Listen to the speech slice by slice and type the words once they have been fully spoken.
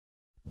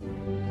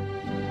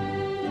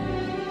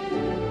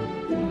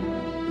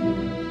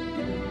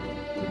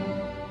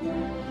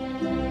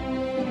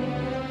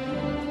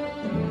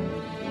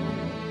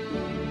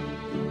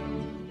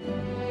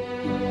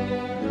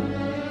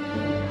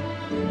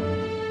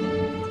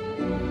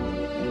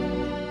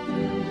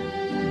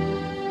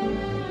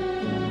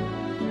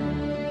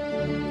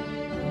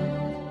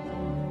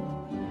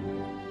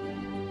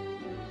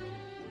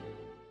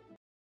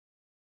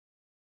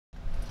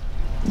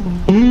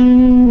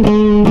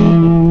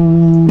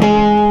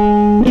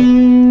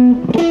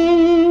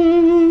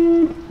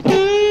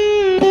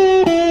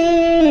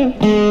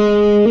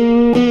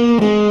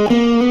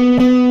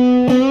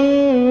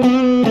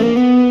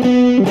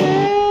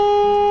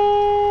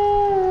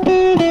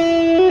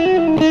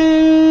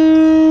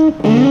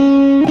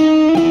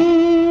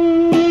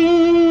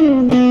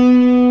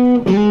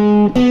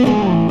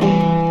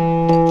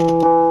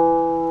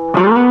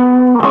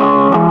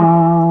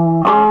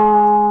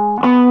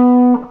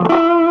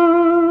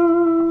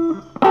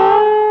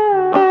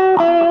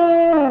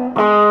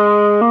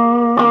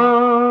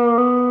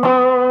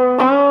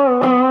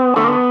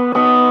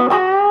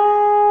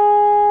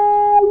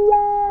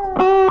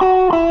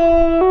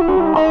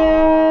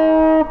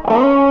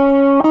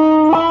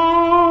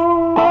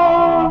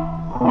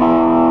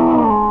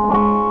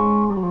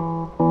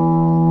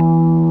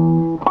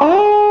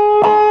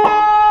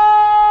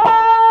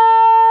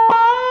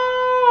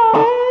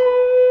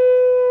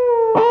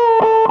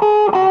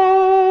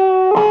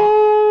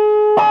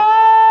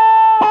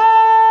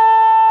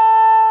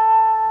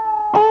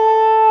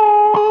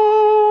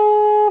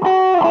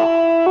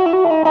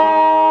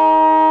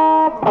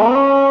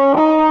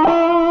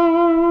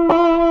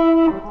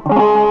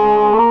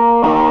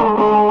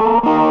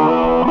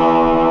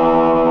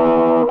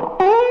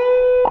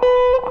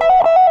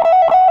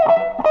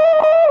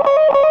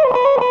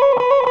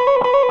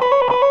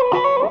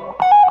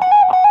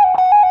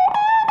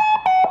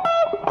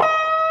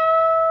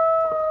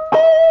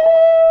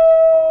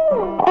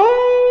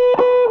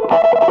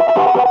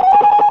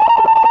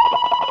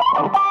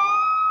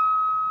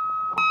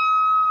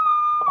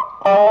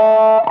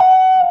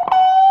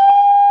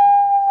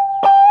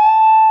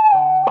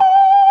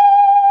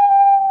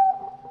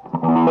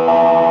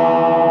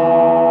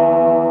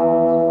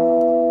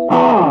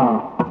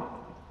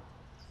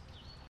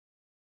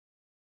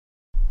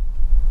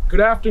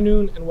Good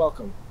afternoon and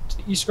welcome to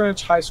the East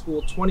Greenwich High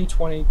School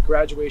 2020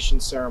 graduation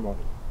ceremony.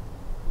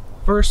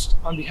 First,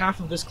 on behalf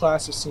of this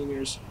class of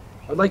seniors,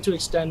 I'd like to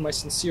extend my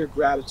sincere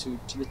gratitude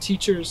to the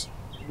teachers,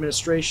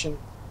 administration,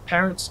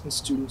 parents, and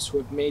students who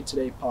have made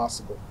today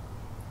possible.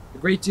 A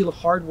great deal of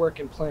hard work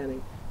and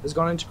planning has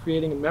gone into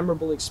creating a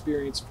memorable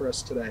experience for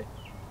us today,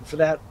 and for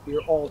that we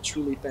are all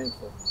truly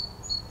thankful.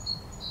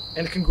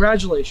 And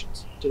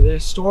congratulations to the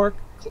historic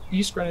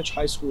East Greenwich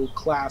High School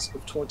class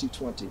of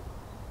 2020.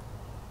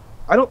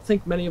 I don't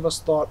think many of us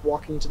thought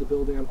walking into the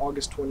building on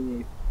August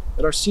 28th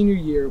that our senior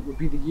year would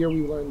be the year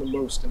we learned the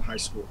most in high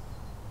school,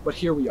 but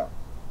here we are.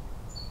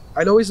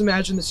 I'd always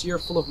imagined this year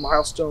full of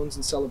milestones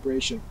and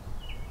celebration,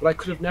 but I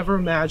could have never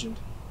imagined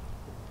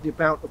the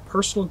amount of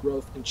personal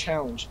growth and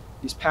challenge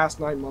these past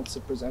 9 months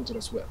have presented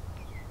us with.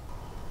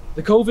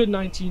 The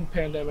COVID-19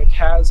 pandemic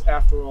has,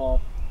 after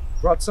all,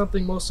 brought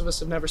something most of us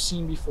have never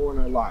seen before in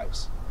our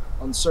lives: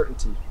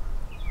 uncertainty.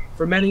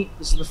 For many,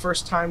 this is the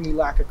first time we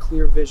lack a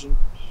clear vision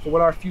for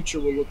what our future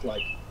will look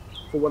like,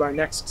 for what our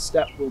next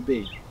step will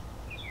be.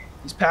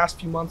 These past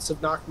few months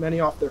have knocked many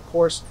off their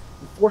course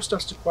and forced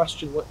us to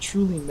question what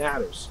truly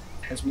matters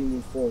as we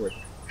move forward.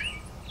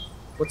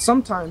 But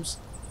sometimes,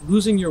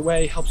 losing your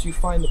way helps you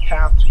find the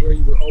path to where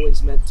you were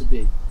always meant to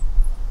be.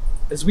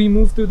 As we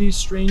move through these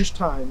strange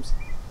times,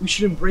 we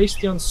should embrace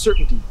the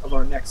uncertainty of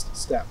our next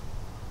step,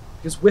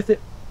 because with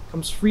it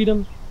comes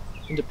freedom,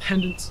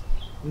 independence,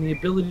 and the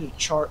ability to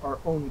chart our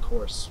own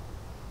course.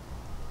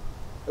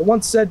 I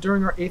once said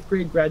during our 8th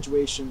grade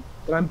graduation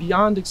that I'm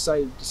beyond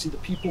excited to see the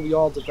people we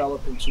all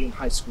develop into in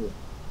high school.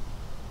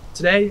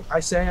 Today, I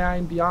say I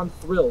am beyond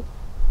thrilled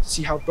to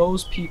see how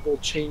those people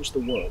change the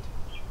world.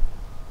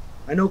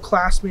 I know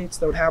classmates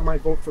that would have my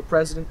vote for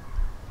president,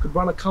 could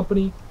run a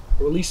company,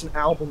 or release an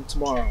album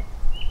tomorrow.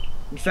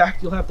 In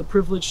fact, you'll have the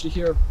privilege to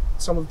hear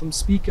some of them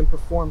speak and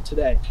perform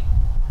today.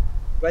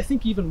 But I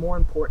think even more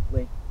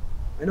importantly,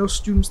 I know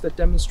students that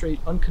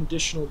demonstrate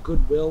unconditional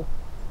goodwill,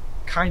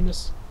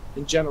 kindness,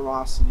 and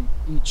generosity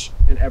each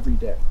and every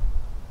day.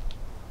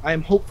 I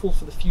am hopeful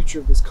for the future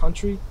of this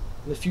country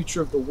and the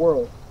future of the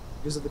world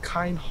because of the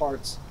kind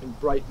hearts and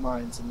bright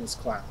minds in this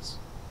class.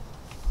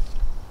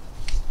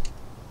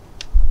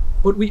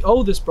 But we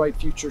owe this bright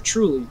future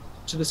truly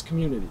to this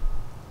community.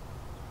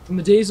 From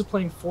the days of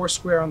playing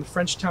Foursquare on the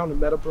Frenchtown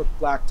and Meadowbrook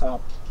blacktop,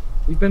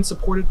 we've been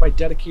supported by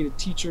dedicated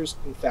teachers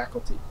and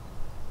faculty.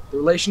 The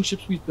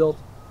relationships we've built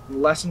and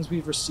the lessons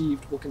we've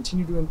received will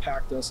continue to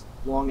impact us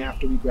long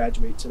after we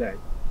graduate today.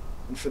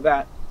 And for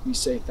that, we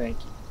say thank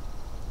you.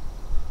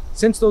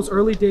 Since those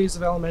early days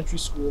of elementary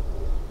school,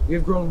 we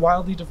have grown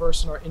wildly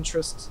diverse in our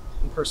interests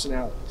and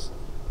personalities,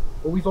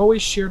 but we've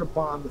always shared a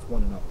bond with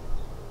one another,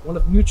 one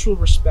of mutual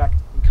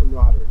respect and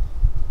camaraderie.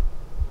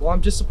 While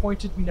I'm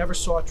disappointed we never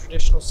saw a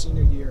traditional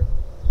senior year,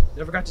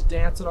 never got to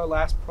dance at our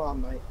last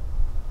prom night,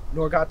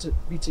 nor got to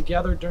be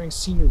together during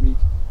senior week,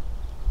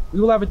 we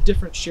will have a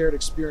different shared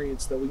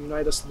experience that will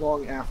unite us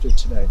long after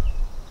today.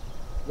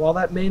 While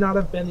that may not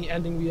have been the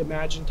ending we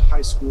imagined to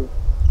high school,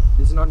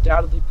 it is an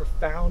undoubtedly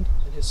profound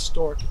and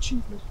historic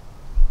achievement.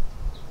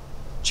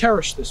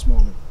 Cherish this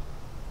moment.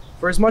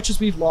 For as much as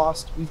we've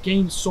lost, we've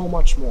gained so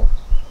much more.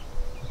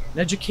 An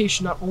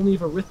education not only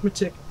of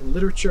arithmetic and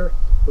literature,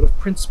 but of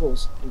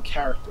principles and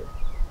character.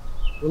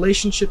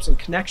 Relationships and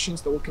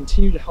connections that will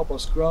continue to help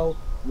us grow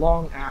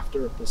long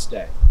after this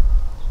day.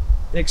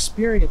 An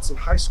experience in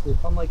high school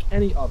unlike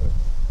any other,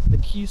 and the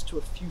keys to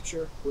a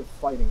future worth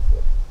fighting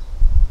for.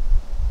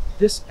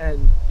 This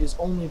end is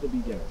only the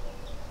beginning.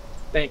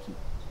 Thank you.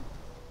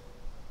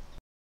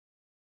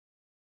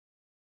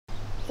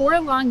 4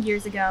 long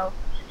years ago,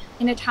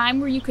 in a time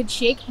where you could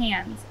shake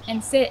hands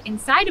and sit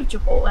inside of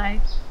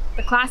Chipotle,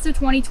 the class of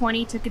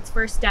 2020 took its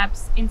first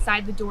steps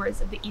inside the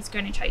doors of the East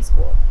Greenwich High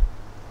School.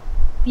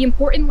 The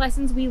important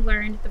lessons we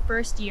learned the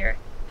first year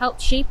helped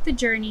shape the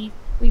journey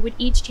we would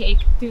each take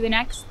through the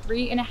next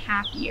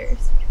 3.5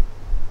 years.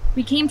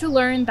 We came to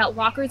learn that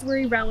lockers were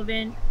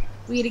irrelevant.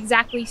 We had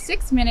exactly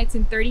 6 minutes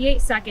and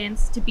 38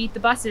 seconds to beat the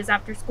buses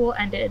after school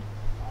ended,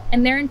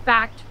 and there in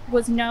fact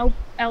was no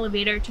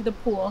elevator to the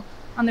pool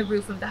on the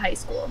roof of the high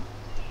school.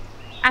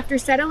 After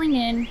settling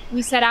in,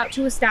 we set out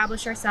to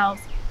establish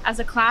ourselves as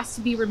a class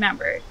to be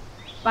remembered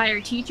by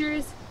our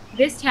teachers,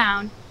 this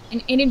town,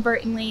 and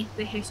inadvertently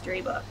the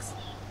history books.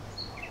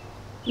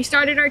 We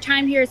started our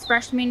time here as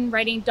freshmen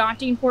writing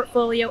daunting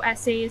portfolio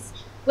essays,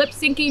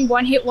 lip-syncing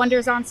one-hit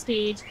wonders on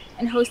stage,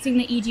 and hosting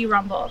the EG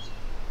Rumble.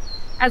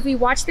 As we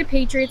watched the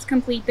Patriots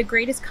complete the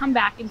greatest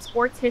comeback in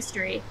sports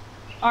history,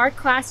 our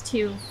Class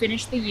 2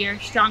 finished the year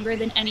stronger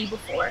than any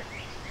before.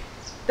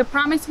 The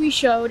promise we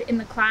showed in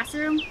the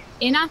classroom,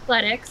 in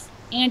athletics,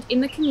 and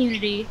in the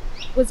community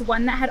was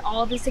one that had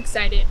all of us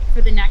excited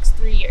for the next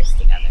 3 years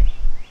together.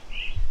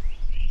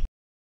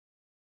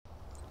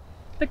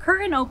 The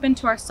curtain opened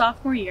to our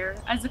sophomore year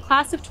as the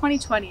class of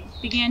 2020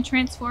 began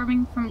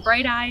transforming from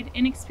bright-eyed,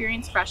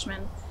 inexperienced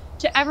freshmen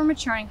to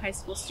ever-maturing high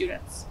school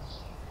students.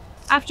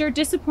 After a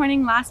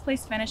disappointing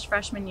last-place finish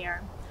freshman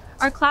year,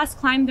 our class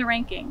climbed the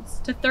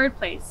rankings to 3rd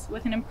place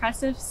with an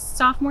impressive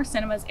sophomore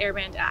cinema's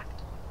airband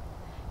act.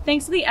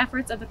 Thanks to the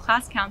efforts of the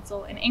class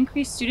council and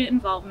increased student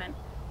involvement,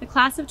 the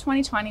class of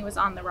 2020 was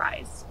on the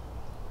rise.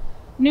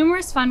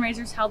 Numerous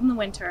fundraisers held in the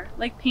winter,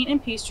 like Paint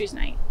and Pastries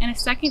Night and a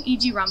second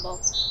EG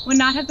Rumble, would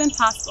not have been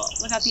possible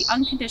without the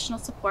unconditional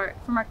support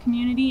from our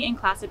community and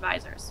class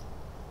advisors.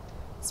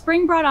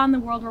 Spring brought on the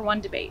World War I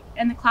debate,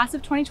 and the class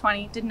of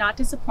 2020 did not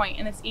disappoint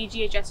in this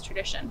EGHS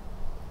tradition.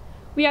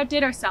 We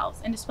outdid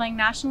ourselves in displaying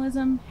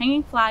nationalism,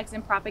 hanging flags,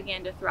 and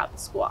propaganda throughout the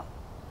school.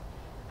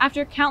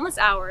 After countless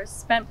hours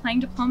spent playing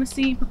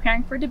diplomacy and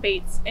preparing for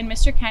debates in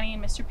Mr. Kenny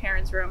and Mr.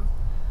 Perrin's room,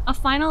 a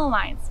final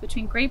alliance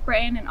between Great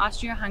Britain and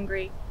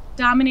Austria-Hungary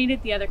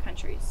dominated the other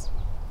countries.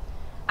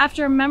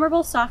 After a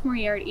memorable sophomore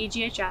year at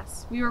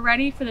EGHS, we were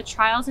ready for the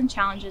trials and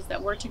challenges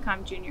that were to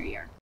come junior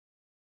year.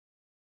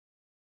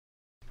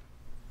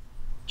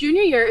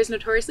 Junior year is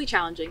notoriously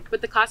challenging,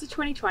 but the class of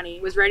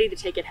 2020 was ready to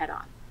take it head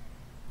on.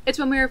 It's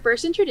when we were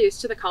first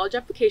introduced to the college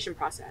application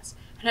process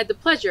and had the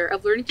pleasure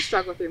of learning to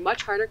struggle through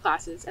much harder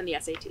classes and the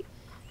SAT.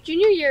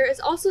 Junior year is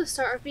also the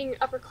start of being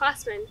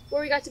upperclassmen,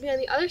 where we got to be on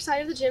the other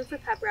side of the gym for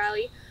pep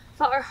rally,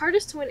 fought our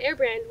hardest to win air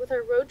brand with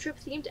our road trip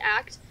themed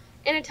act,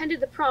 and attended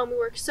the prom we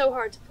worked so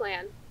hard to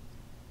plan.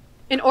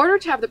 In order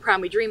to have the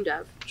prom we dreamed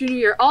of, junior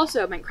year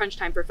also meant crunch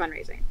time for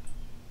fundraising.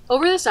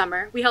 Over the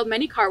summer, we held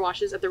many car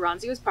washes at the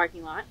Ronzio's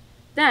parking lot.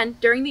 Then,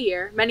 during the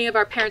year, many of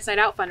our Parents' Night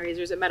Out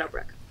fundraisers at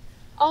Meadowbrook.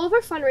 All of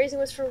our fundraising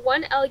was for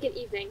one elegant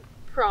evening,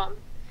 prom.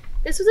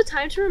 This was a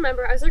time to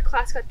remember as our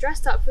class got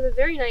dressed up for the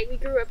very night we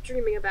grew up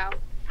dreaming about.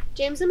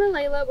 James and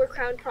Malayla were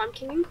crowned prom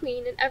king and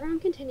queen, and everyone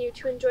continued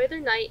to enjoy their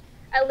night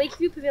at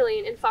Lakeview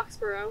Pavilion in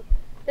Foxborough.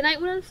 The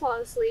night went on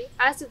flawlessly,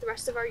 as did the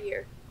rest of our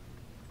year.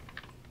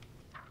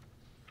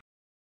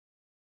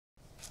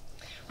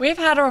 We have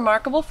had a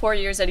remarkable 4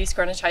 years at East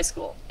Greenwich High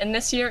School, and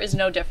this year is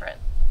no different.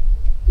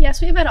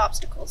 Yes, we've had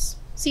obstacles.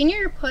 Senior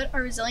year put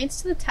our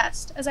resilience to the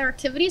test as our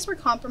activities were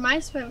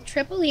compromised by the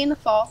Triple E in the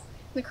fall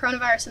and the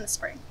coronavirus in the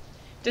spring.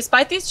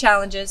 Despite these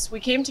challenges, we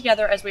came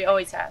together as we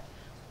always have,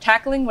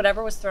 tackling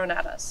whatever was thrown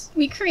at us.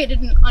 We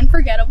created an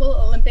unforgettable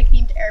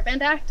Olympic-themed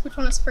airband act, which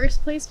won us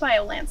first place by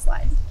a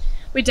landslide.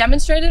 We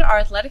demonstrated our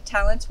athletic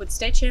talents with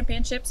state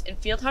championships in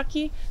field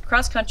hockey,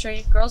 cross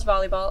country, girls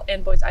volleyball,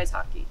 and boys ice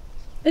hockey.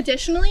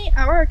 Additionally,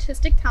 our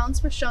artistic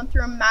talents were shown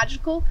through a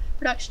magical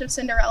production of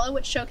Cinderella,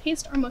 which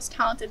showcased our most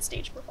talented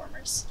stage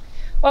performers.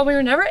 While we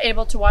were never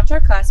able to watch our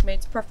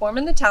classmates perform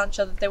in the talent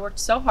show that they worked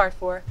so hard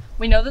for,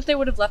 we know that they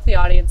would have left the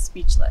audience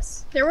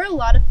speechless. There were a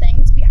lot of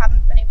things we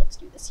haven't been able to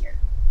do this year.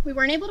 We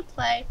weren't able to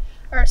play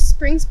our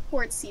spring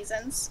sports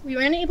seasons, we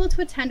weren't able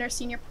to attend our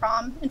senior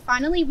prom, and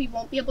finally, we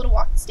won't be able to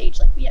walk the stage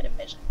like we had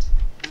envisioned.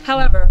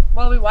 However,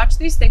 while we watched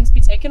these things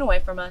be taken away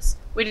from us,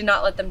 we did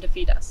not let them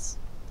defeat us.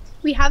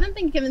 We haven't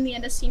been given the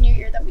end of senior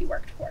year that we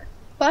worked for.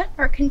 But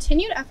our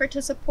continued effort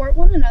to support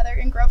one another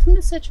and grow from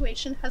this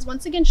situation has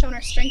once again shown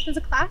our strength as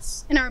a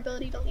class and our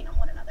ability to lean on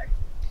one another.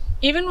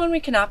 Even when we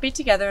cannot be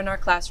together in our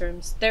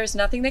classrooms, there is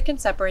nothing that can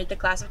separate the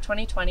class of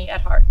 2020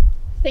 at heart.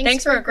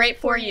 Thanks for a great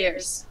 4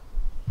 years.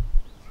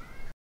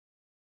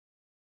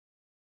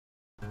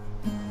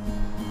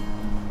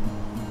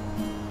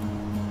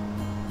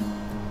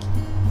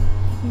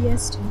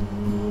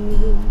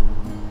 Yesterday,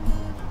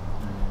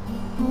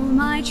 all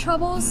my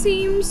troubles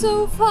seemed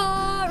so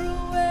far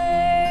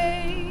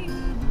away.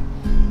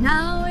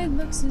 Now it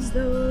looks as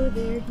though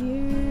they're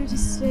here to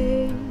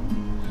stay.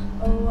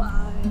 Oh,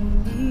 I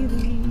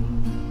believe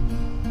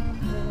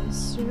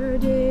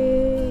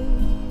yesterday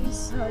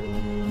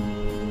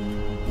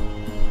suddenly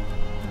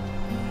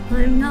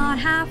I'm not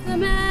half the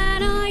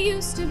man I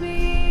used to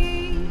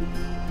be.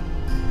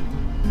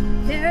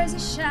 There's a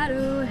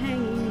shadow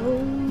hanging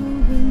over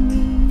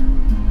me.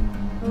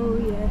 Oh,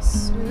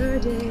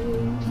 yesterday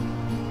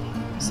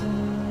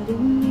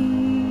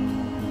suddenly,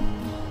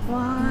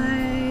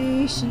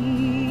 why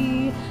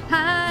she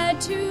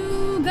had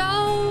to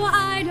go,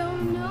 I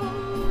don't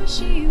know,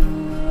 she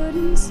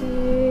wouldn't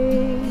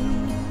say.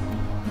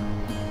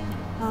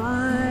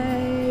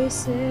 I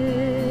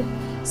said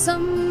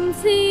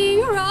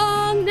something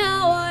wrong,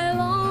 now I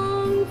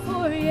long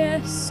for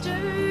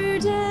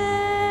yesterday.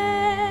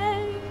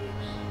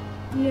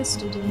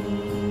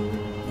 Yesterday,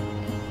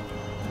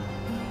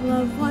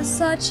 love was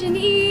such an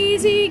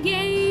easy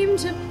game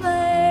to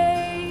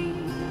play.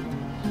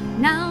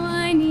 Now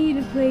I need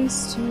a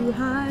place to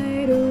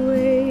hide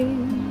away.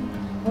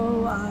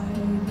 Oh, I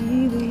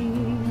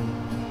believe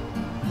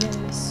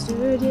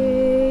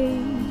yesterday,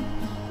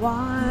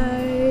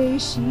 why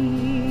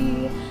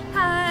she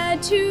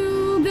had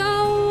to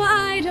go,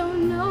 I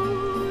don't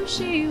know,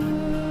 she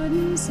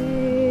wouldn't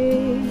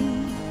say.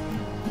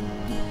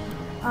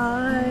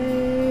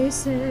 I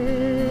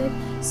said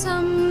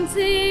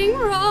something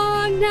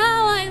wrong,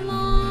 now I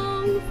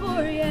long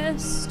for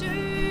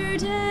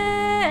yesterday.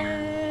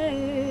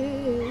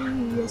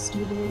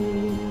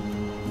 Yesterday,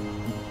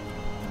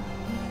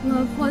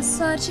 love was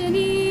such an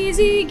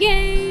easy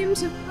game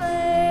to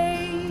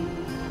play.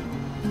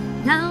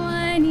 Now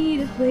I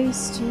need a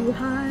place to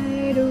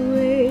hide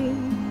away.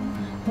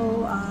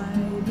 Oh, I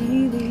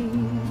believe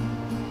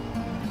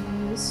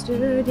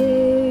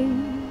yesterday.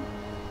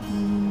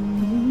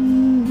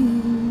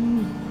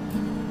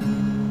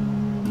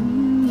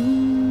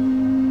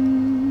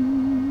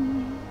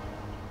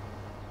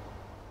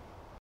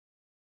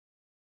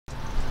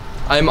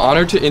 I am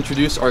honored to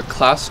introduce our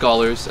class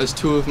scholars as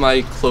two of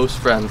my close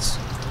friends.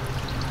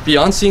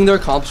 Beyond seeing their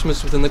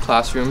accomplishments within the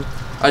classroom,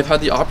 I've had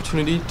the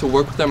opportunity to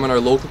work with them in our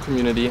local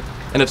community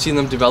and have seen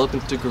them develop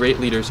into great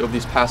leaders over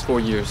these past 4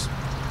 years.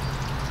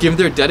 Given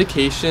their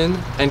dedication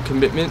and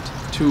commitment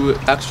to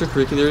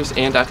extracurriculars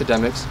and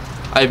academics,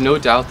 I have no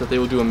doubt that they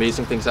will do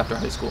amazing things after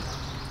high school.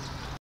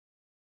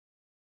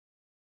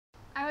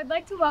 I would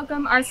like to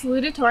welcome our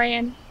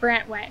salutatorian,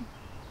 Brant Way.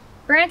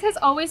 Brant has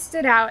always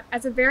stood out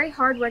as a very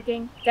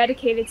hardworking,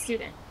 dedicated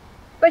student,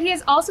 but he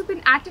has also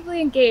been actively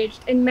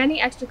engaged in many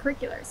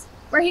extracurriculars,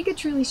 where he could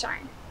truly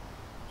shine.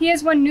 He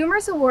has won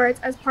numerous awards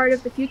as part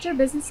of the Future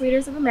Business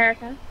Leaders of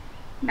America,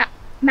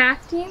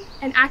 math team,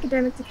 and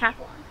academic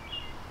decathlon.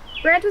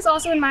 Brant was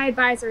also in my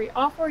advisory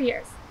all 4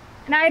 years,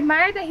 and I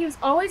admired that he was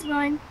always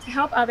willing to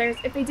help others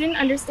if they didn't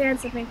understand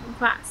something from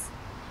class.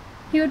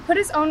 He would put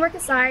his own work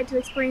aside to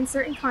explain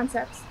certain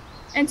concepts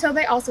until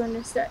they also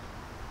understood.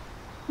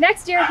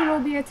 Next year, he will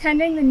be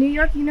attending the New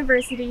York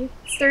University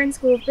Stern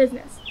School of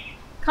Business,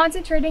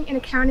 concentrating in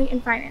accounting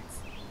and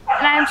finance,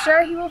 and I am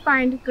sure he will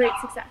find great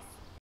success.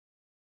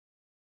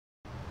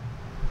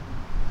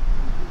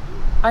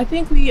 I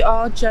think we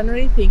all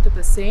generally think of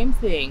the same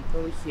thing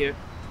when we hear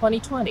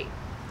 2020.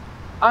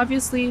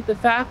 Obviously, the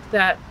fact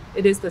that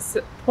it is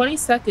the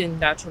 22nd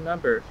natural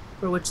number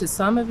for which the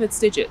sum of its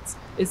digits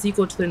is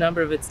equal to the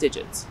number of its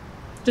digits.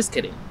 Just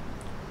kidding.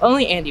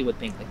 Only Andy would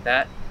think like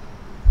that.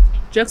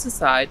 Jokes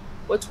aside,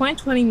 what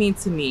 2020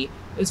 means to me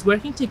is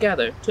working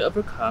together to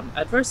overcome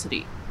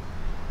adversity.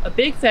 A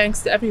big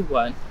thanks to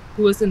everyone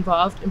who was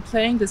involved in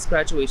planning this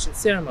graduation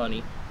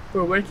ceremony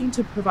for working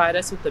to provide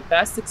us with the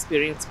best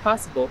experience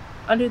possible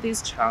under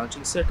these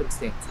challenging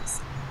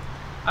circumstances.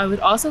 I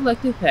would also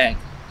like to thank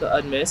the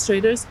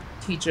administrators,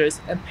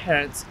 teachers, and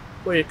parents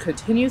for your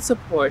continued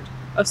support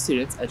of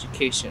students'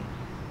 education.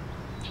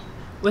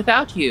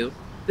 Without you,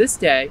 this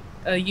day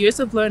and the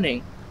years of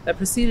learning that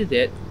preceded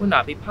it would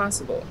not be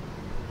possible.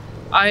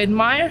 I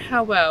admire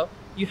how well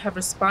you have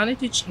responded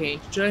to change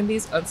during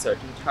these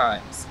uncertain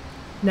times.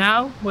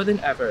 Now, more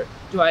than ever,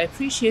 do I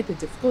appreciate the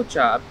difficult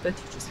job that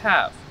teachers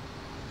have.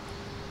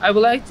 I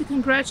would like to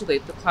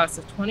congratulate the class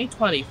of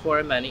 2020 for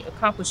our many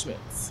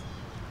accomplishments.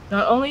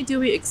 Not only do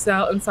we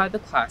excel inside the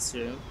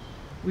classroom,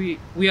 we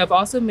have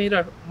also made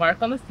our mark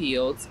on the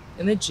fields,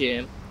 in the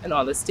gym, and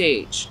on the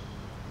stage.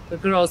 The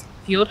girls'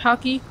 field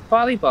hockey,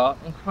 volleyball,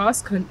 and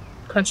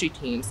cross-country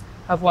teams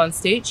have won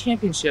state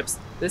championships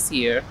this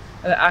year,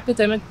 and the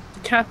academic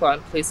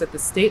decathlon placed at the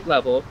state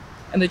level,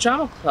 and the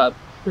drama club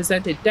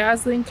presented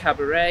dazzling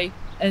cabaret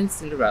and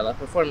Cinderella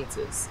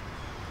performances.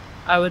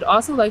 I would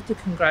also like to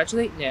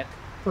congratulate Nick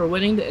for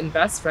winning the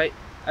Invest Right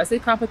essay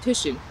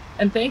competition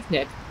and thank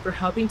Nick for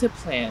helping to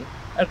plan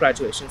our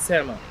graduation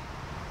ceremony.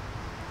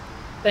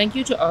 Thank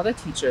you to all the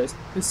teachers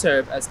who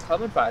serve as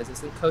club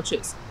advisors and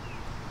coaches.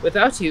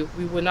 Without you,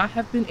 we would not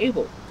have been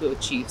able to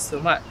achieve so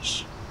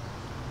much.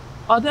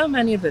 Although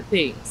many of the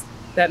things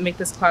that make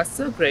this class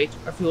so great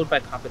are fueled by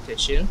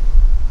competition,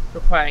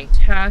 requiring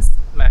tasks,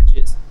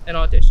 matches, and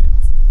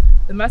auditions,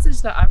 the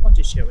message that I want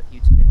to share with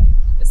you today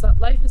is that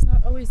life is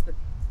not always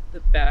the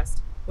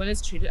best when it's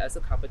treated as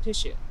a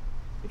competition.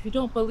 If you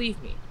don't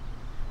believe me,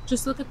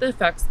 just look at the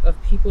effects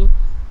of people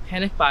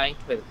panic buying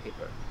toilet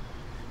paper.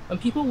 When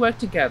people work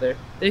together,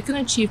 they can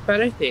achieve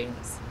better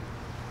things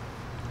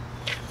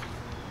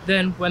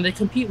than when they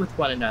compete with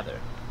one another.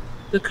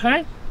 The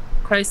current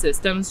crisis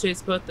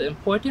demonstrates both the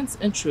importance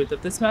and truth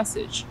of this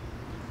message.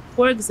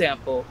 For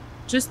example,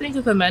 just think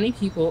of the many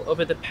people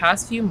over the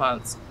past few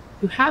months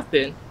who have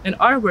been and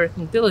are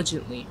working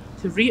diligently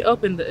to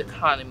reopen the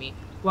economy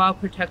while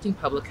protecting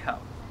public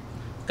health.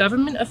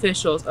 Government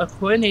officials are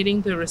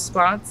coordinating the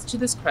response to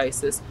this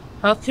crisis,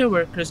 healthcare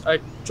workers are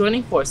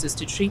joining forces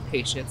to treat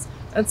patients,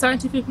 and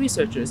scientific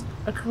researchers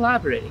are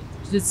collaborating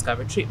to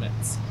discover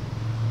treatments.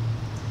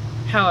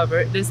 However,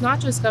 it is not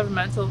just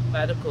governmental,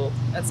 medical,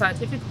 and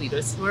scientific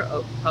leaders who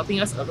are helping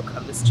us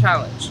overcome this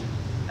challenge.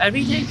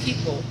 Everyday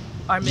people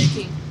are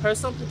making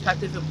personal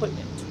protective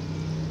equipment.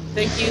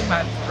 Thank you,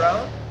 Matt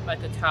Thoreau,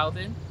 Micah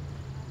Calvin,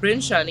 Bryn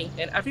Shunny,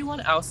 and everyone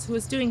else who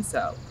is doing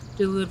so,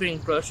 delivering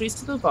groceries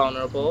to the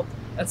vulnerable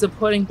and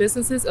supporting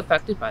businesses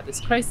affected by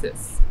this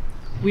crisis.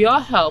 We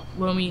all help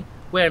when we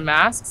wear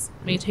masks,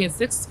 maintain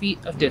 6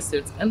 feet of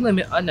distance, and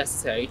limit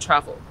unnecessary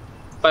travel.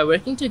 By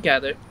working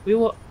together, we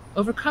will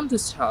overcome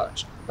this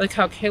challenge, like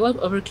how Caleb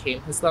overcame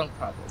his lung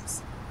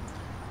problems.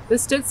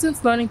 This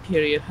distance learning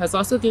period has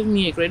also given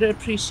me a greater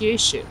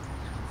appreciation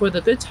for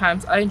the good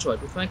times I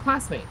enjoyed with my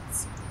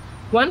classmates.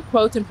 One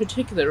quote in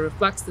particular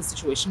reflects the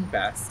situation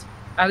best,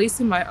 at least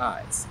in my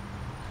eyes.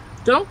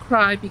 Don't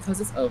cry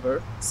because it's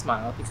over,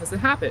 smile because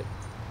it happened.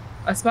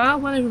 I smile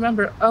when I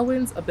remember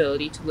Owen's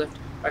ability to lift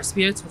our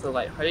spirits with a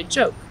lighthearted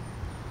joke.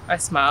 I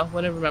smile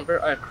when I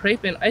remember our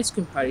crepe and ice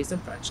cream parties in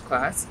French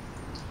class,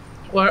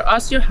 or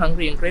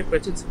Austria-Hungary and Great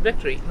Britain's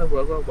victory in the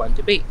World War I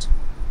debate.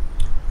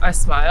 I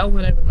smile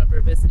when I remember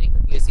visiting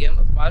the Museum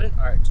of Modern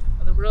Art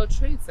and the World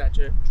Trade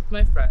Center with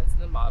my friends in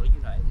the Model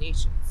United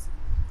Nations.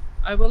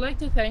 I would like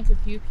to thank a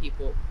few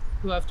people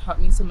who have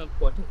taught me some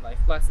important life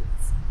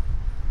lessons.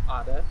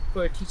 Ada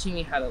for teaching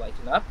me how to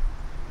lighten up,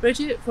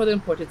 Bridget for the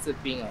importance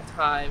of being on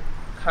time,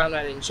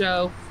 Conrad and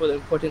Joe for the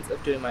importance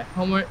of doing my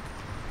homework,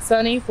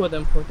 Sunny for the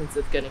importance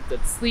of getting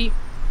good sleep,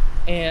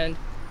 and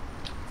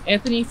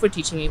Anthony for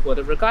teaching me what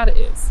a regatta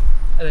is,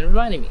 and then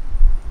reminding me,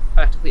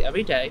 practically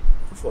every day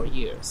for 4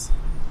 years.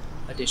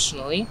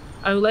 Additionally,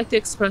 I would like to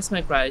express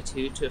my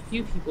gratitude to a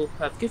few people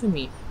who have given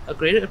me a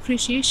greater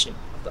appreciation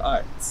of the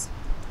arts.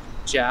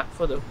 Jack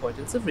for the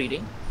importance of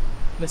reading,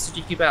 Mr.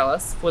 G.Q.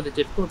 Ballas for the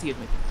difficulty of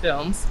making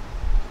films,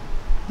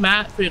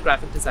 Matt for your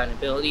graphic design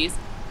abilities,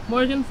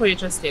 Morgan for your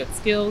Just Dance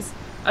skills,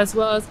 as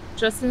well as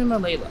Justin and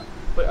Malayla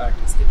for your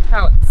artistic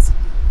talents.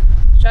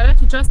 Shout out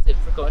to Justin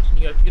for going to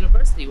New York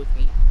University with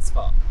me this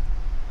fall.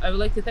 I would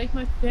like to thank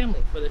my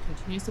family for their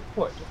continued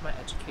support of my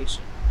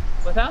education.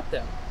 Without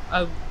them,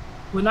 I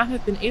would not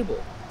have been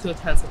able to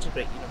attend such a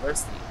great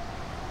university.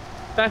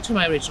 Back to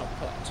my original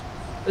point.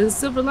 There's a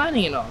silver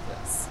lining in all of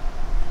this.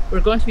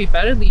 We're going to be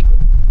better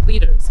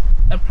leaders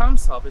and problem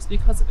solvers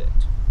because of it.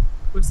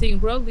 We're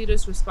seeing world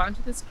leaders respond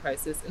to this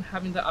crisis and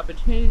having the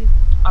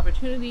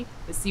opportunity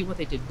to see what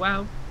they did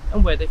well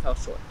and where they fell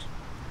short.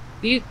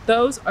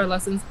 Those are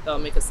lessons that will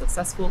make us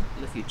successful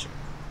in the future.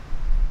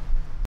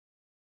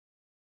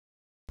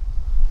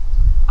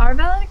 Our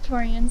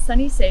valedictorian,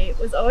 Sunny Sate,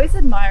 was always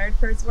admired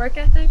for his work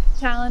ethic,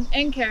 talent,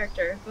 and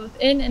character, both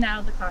in and out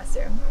of the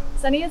classroom.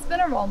 Sunny has been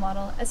a role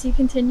model as he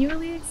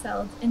continually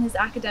excelled in his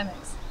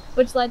academics,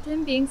 which led to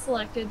him being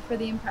selected for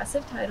the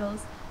impressive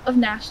titles of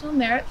National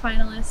Merit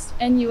Finalist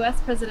and U.S.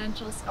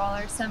 Presidential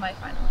Scholar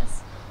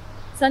semifinalist.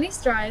 Sunny's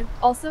strive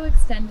also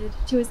extended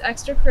to his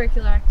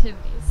extracurricular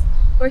activities,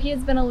 where he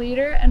has been a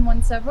leader and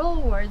won several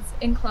awards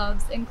in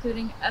clubs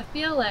including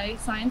FBLA,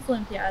 Science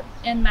Olympiad,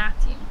 and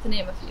Math Team, to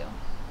name a few.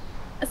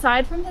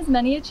 Aside from his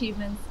many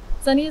achievements,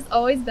 Sunny has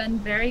always been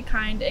very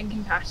kind and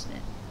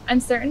compassionate. I'm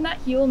certain that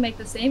he will make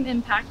the same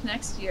impact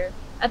next year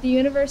at the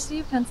University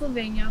of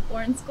Pennsylvania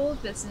Wharton School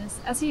of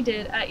Business as he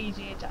did at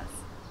EGHS.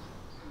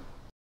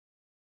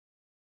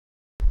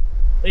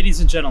 Ladies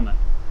and gentlemen,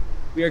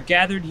 we are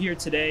gathered here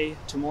today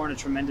to mourn a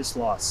tremendous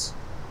loss.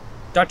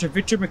 Dr.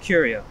 Victor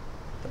Mercurio,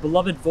 the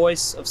beloved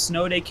voice of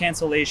snow day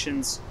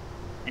cancellations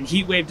and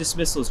heat wave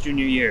dismissals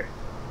junior year,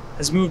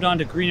 has moved on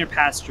to greener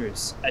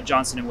pastures at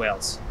Johnson &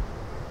 Wales.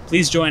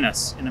 Please join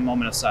us in a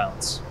moment of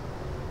silence.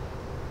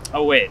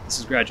 Oh wait, this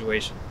is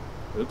graduation.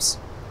 Oops.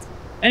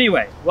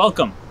 Anyway,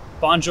 welcome,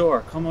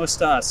 bonjour, como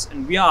estas,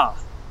 and riah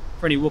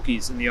for any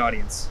Wookiees in the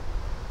audience.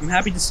 I'm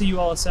happy to see you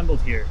all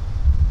assembled here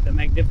in the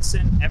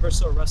magnificent, ever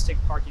so rustic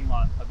parking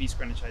lot of East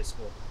Greenwich High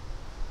School.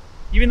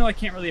 Even though I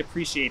can't really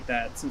appreciate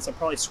that since I'm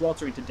probably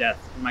sweltering to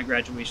death in my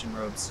graduation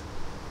robes.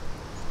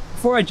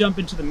 Before I jump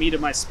into the meat of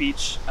my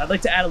speech, I'd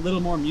like to add a little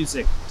more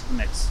music to the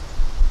mix.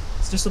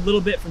 It's just a little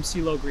bit from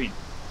CeeLo Green.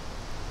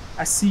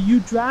 I see you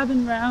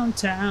driving round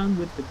town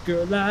with the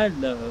girl I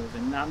love,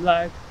 and I'm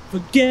like,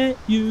 forget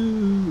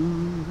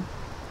you.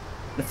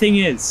 The thing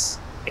is,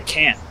 I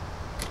can't.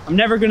 I'm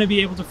never going to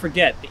be able to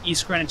forget the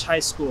East Greenwich High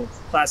School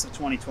class of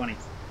 2020.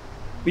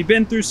 We've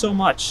been through so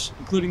much,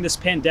 including this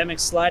pandemic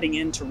sliding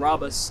in to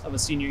rob us of a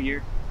senior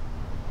year.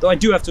 Though I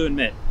do have to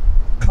admit,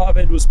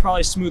 COVID was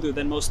probably smoother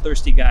than most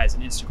thirsty guys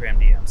in Instagram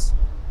DMs.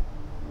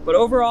 But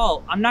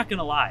overall, I'm not going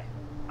to lie,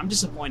 I'm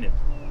disappointed.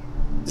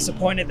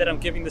 Disappointed that I'm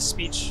giving this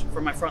speech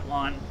from my front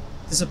lawn.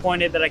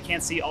 Disappointed that I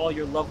can't see all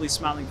your lovely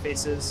smiling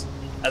faces,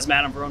 as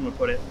Madame Verone would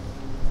put it,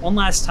 one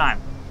last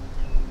time.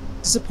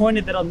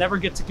 Disappointed that I'll never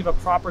get to give a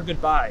proper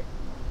goodbye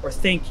or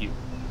thank you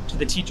to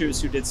the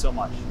teachers who did so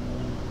much.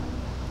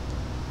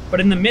 But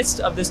in the midst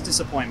of this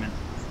disappointment,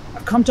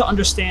 I've come to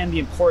understand the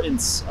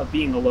importance of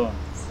being alone,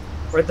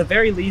 or at the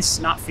very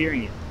least, not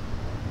fearing it.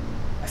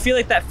 I feel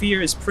like that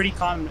fear is pretty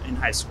common in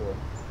high school,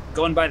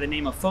 going by the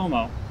name of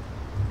FOMO,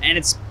 and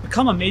it's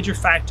become a major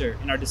factor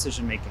in our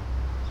decision making.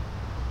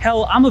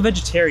 Hell, I'm a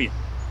vegetarian,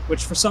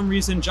 which for some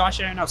reason Josh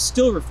Aronow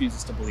still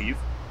refuses to believe.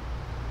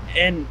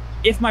 And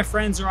if my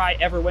friends or I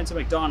ever went to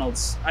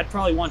McDonald's, I'd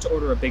probably want to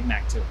order a Big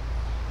Mac too.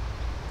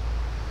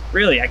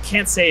 Really, I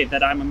can't say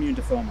that I'm immune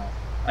to FOMO.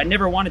 I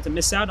never wanted to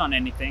miss out on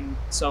anything,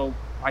 so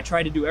I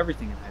tried to do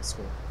everything in high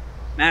school.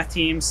 Math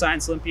team,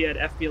 Science Olympiad,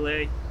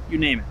 FBLA, you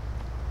name it.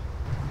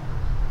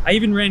 I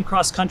even ran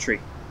cross country,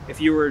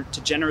 if you were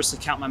to generously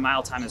count my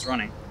mile time as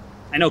running.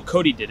 I know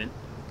Cody didn't,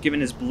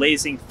 given his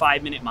blazing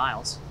 5-minute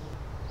miles.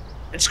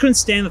 I just couldn't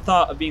stand the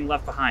thought of being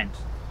left behind.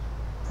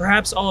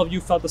 Perhaps all of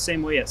you felt the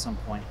same way at some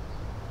point.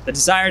 The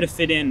desire to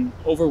fit in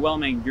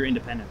overwhelming your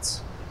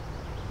independence.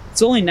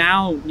 It's only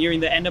now, nearing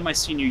the end of my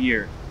senior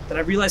year, that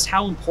I realized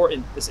how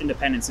important this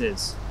independence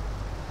is.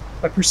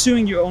 By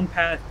pursuing your own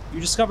path,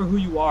 you discover who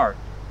you are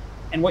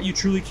and what you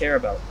truly care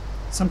about,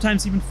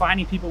 sometimes even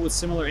finding people with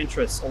similar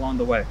interests along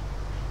the way.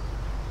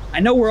 I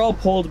know we're all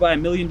pulled by a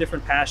million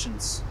different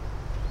passions,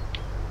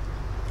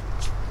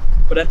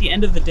 but at the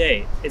end of the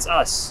day, it's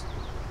us,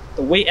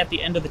 the weight at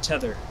the end of the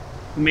tether,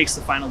 who makes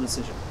the final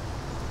decision.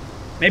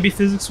 Maybe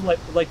physics would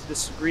like to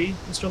disagree,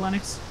 Mr.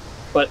 Lennox,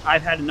 but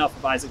I've had enough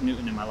of Isaac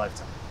Newton in my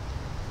lifetime.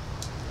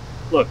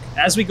 Look,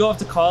 as we go off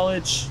to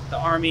college, the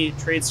army,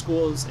 trade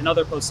schools, and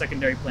other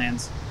post-secondary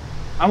plans,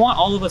 I want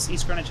all of us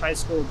East Greenwich High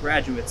School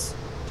graduates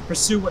to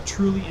pursue what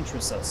truly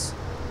interests us.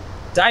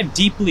 Dive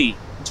deeply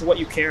into what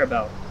you care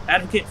about.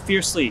 Advocate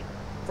fiercely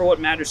for what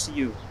matters to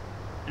you.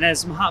 And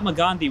as Mahatma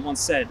Gandhi once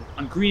said,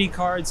 on greeting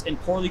cards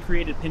and poorly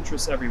created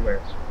Pinterests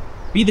everywhere,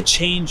 be the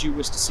change you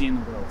wish to see in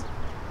the world.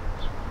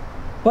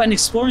 But in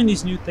exploring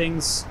these new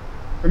things,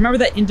 remember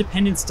that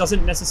independence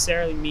doesn't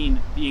necessarily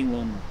mean being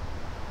lonely.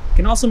 It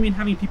can also mean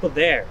having people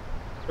there,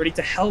 ready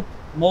to help,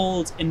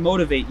 mold, and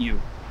motivate you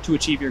to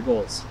achieve your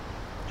goals.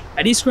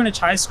 At East Greenwich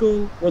High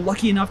School, we're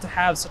lucky enough to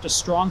have such a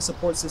strong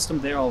support system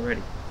there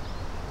already.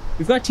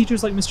 We've got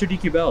teachers like Mr.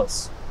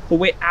 DeCubelis, who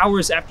wait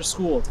hours after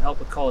school to help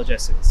with college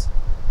essays.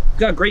 We've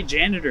got great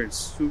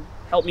janitors who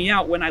helped me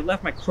out when I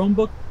left my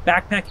Chromebook,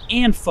 backpack,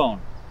 and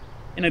phone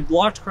in a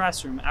locked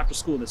classroom after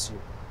school this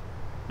year.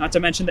 Not to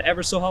mention the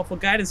ever so helpful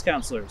guidance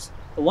counselors,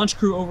 the lunch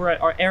crew over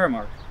at our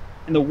Aramark,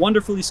 and the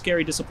wonderfully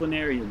scary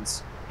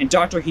disciplinarians, and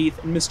Dr.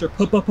 Heath and Mr.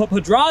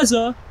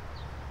 Padraza.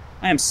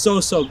 I am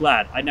so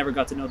glad I never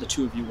got to know the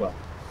two of you well.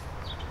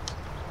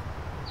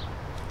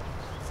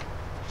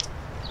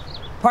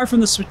 Apart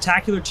from the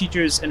spectacular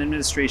teachers and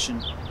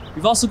administration,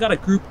 we've also got a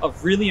group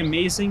of really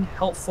amazing,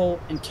 helpful,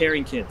 and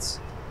caring kids.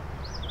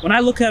 When I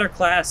look at our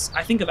class,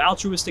 I think of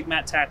altruistic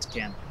Matt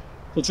Tactican,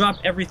 who'll drop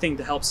everything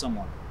to help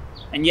someone.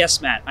 And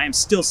yes, Matt, I am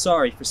still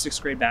sorry for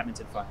 6th grade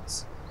badminton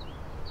finals.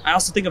 I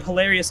also think of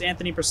hilarious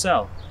Anthony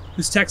Purcell,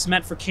 whose texts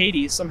meant for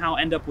Katie somehow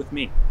end up with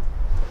me.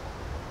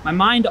 My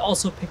mind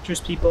also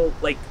pictures people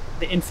like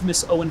the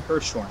infamous Owen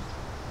Hirschhorn,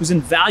 whose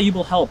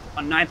invaluable help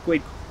on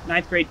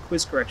 9th grade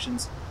quiz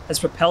corrections has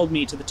propelled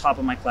me to the top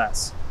of my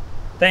class.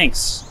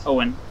 Thanks,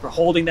 Owen, for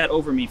holding that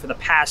over me for the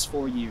past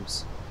 4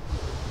 years.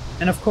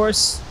 And of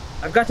course,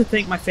 I've got to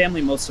thank my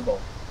family most of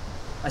all.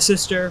 My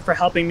sister for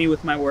helping me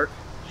with my work,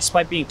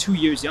 despite being 2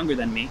 years younger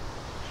than me.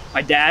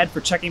 My dad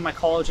for checking my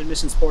college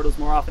admissions portals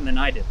more often than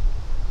I did.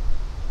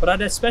 But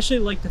I'd especially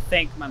like to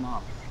thank my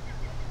mom.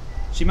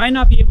 She might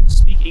not be able to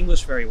speak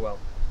English very well,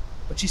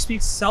 but she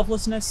speaks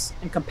selflessness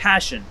and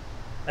compassion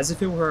as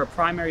if it were her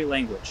primary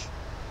language.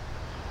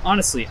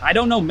 Honestly, I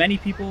don't know many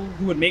people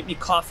who would make me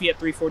coffee at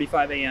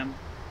 3:45 a.m.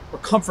 or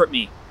comfort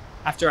me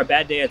after a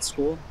bad day at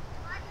school,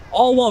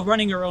 all while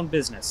running her own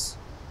business,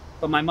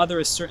 but my mother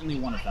is certainly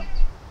one of them.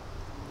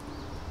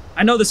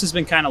 I know this has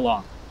been kind of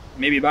long,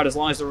 maybe about as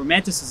long as the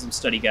Romanticism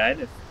study guide,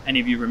 if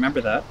any of you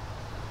remember that.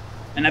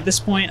 And at this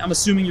point, I'm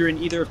assuming you're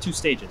in either of two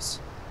stages,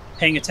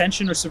 paying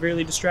attention or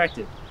severely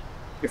distracted,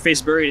 your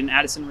face buried in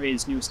Addison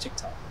Rae's newest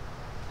TikTok.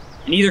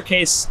 In either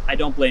case, I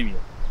don't blame you.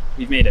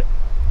 We've made it.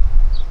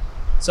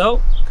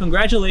 So,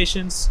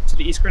 congratulations to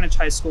the East Greenwich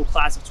High School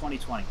class of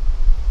 2020.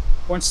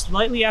 Born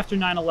slightly after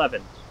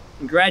 9/11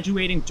 and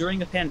graduating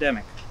during a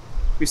pandemic,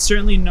 we've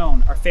certainly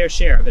known our fair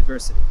share of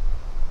adversity.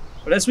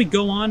 But as we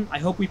go on, I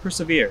hope we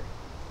persevere,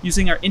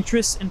 using our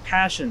interests and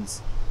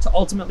passions to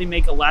ultimately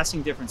make a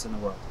lasting difference in the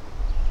world.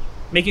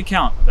 Make it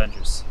count,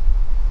 Avengers.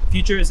 The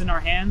future is in our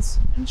hands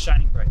and it's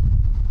shining bright.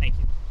 Thank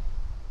you.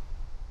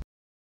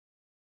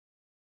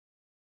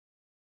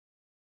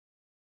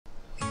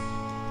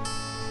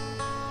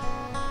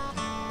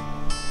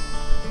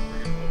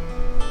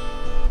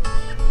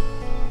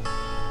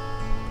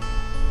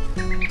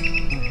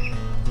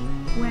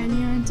 When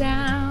you're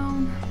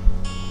down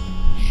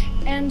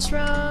and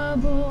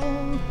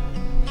troubled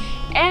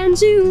and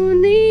you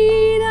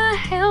need a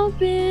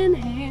helping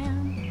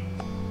hand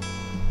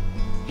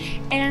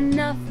and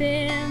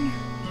nothing,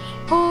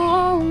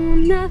 oh,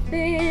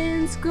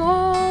 nothing's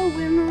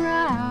going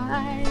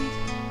right.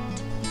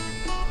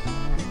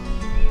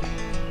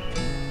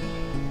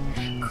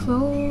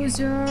 Close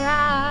your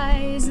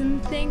eyes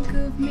and think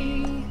of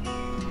me,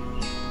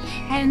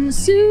 and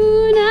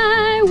soon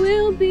I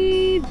will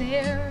be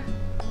there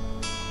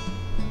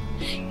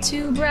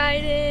to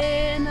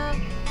brighten up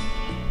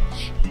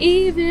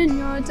even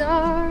your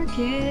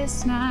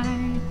darkest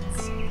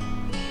nights.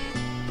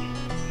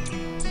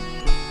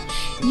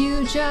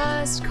 You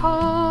just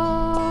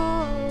call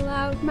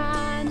out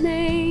my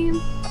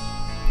name,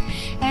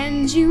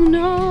 and you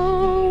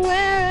know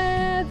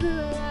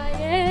wherever I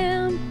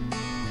am,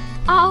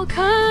 I'll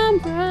come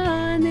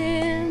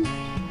running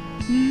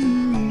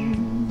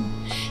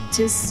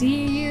to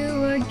see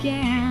you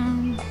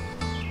again.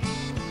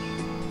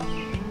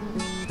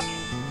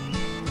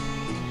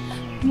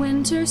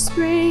 Winter,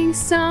 spring,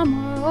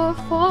 summer, or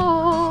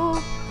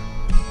fall,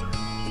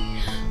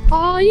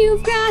 all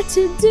you've got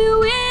to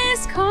do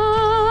is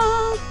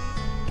call,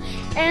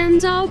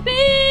 and I'll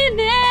be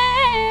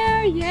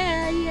there,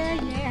 yeah,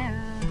 yeah,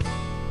 yeah.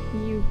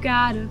 You've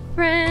got a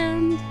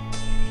friend.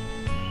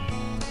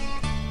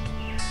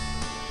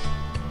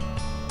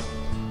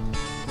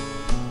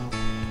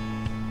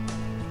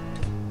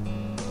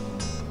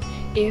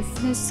 If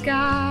the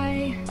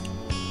sky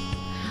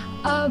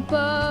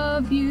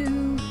above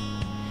you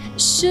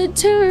should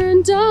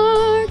turn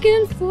dark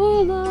and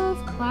full of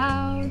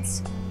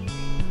clouds,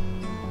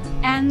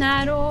 and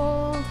that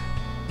old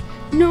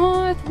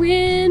north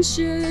wind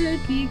should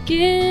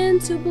begin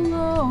to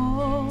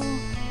blow,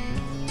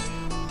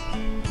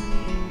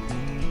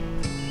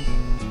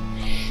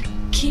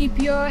 keep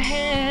keep your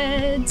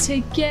head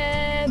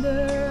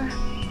together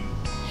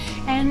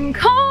and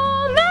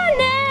call my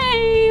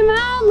name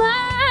out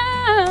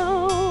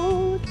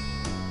loud.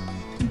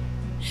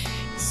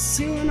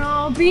 Soon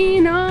I'll be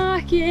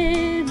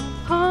knocking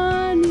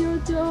upon your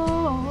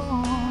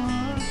door.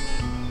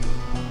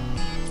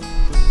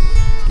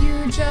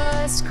 You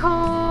just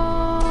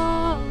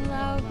call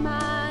out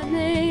my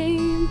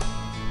name,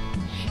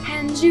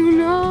 and you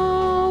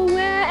know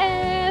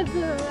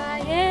wherever I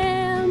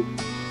am,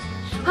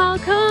 I'll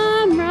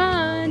come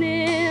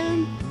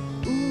running.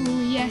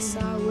 Ooh, yes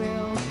I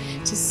will,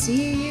 to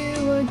see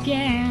you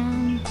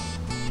again.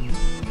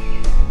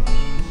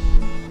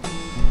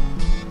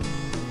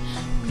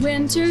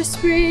 Winter,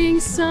 spring,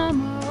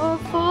 summer, or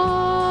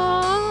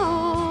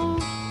fall,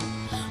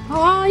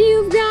 all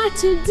you've got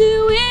to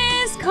do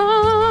is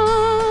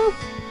call,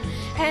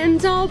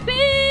 and I'll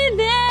be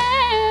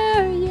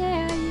there,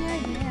 yeah,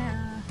 yeah,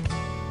 yeah.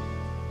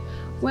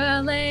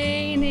 Well,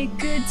 ain't it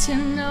good to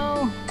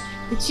know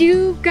that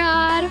you've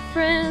got a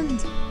friend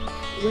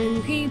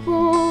when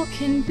people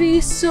can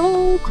be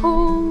so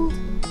cold?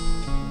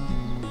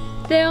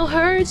 They'll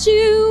hurt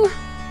you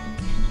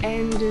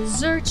and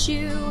desert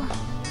you.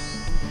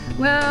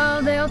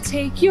 Well, they'll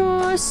take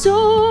your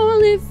soul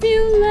if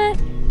you let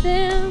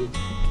them.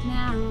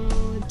 Now,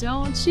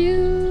 don't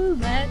you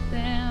let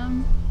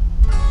them.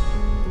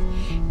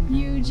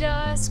 You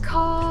just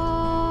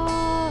call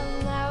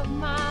out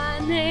my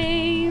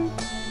name,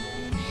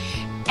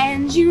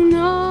 and you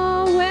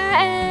know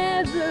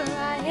wherever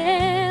I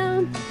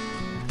am,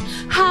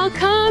 I'll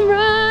come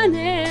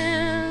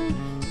running.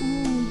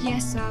 Ooh,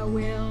 yes I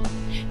will,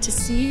 to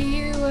see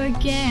you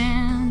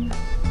again.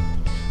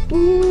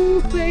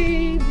 Ooh,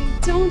 baby,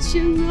 don't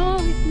you know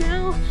it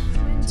now?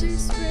 Winter,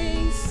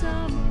 spring,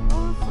 summer,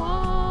 or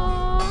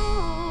fall,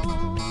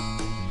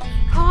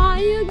 all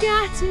you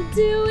got to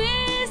do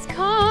is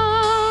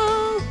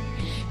call,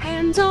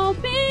 and I'll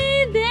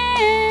be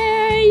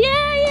there,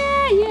 yeah,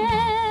 yeah,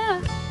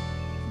 yeah.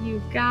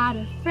 You've got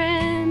a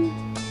friend.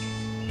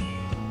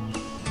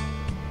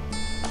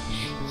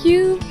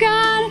 You've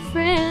got a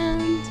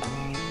friend.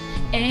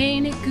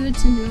 Ain't it good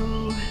to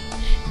know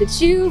that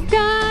you've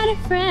got a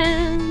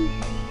friend?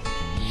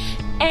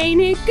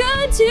 Ain't it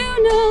good to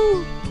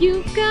know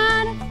you've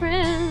got a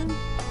friend?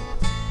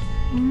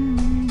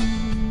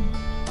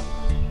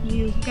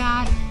 You've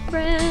got a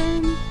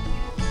friend.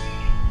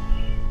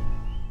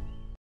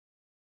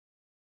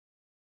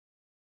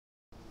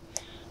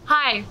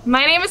 Hi,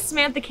 my name is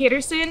Samantha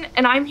Caterson,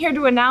 and I'm here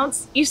to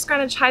announce East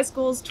Greenwich High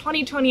School's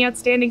 2020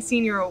 Outstanding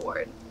Senior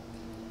Award.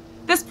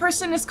 This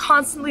person is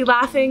constantly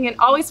laughing and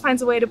always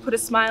finds a way to put a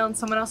smile on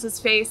someone else's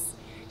face.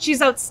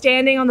 She's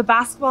outstanding on the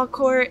basketball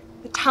court,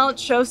 the talent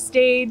show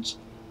stage,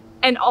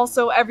 and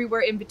also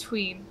everywhere in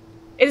between.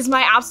 It is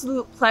my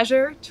absolute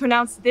pleasure to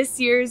announce this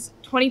year's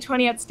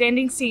 2020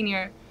 Outstanding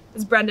Senior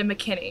as Brenda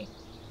McKinney.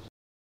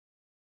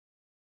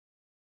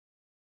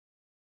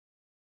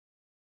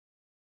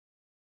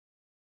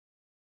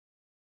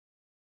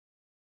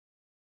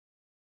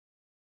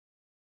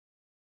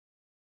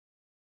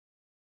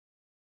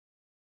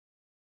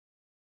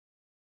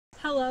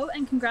 Hello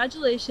and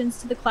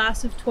congratulations to the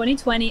class of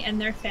 2020 and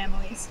their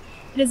families.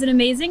 It is an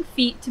amazing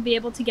feat to be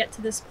able to get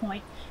to this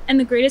point, and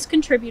the greatest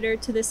contributor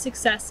to this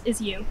success is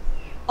you.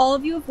 All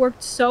of you have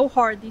worked so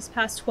hard these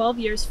past 12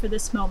 years for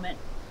this moment.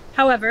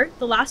 However,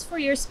 the last 4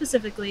 years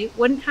specifically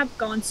wouldn't have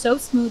gone so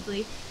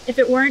smoothly if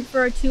it weren't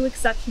for our two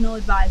exceptional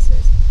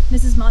advisors,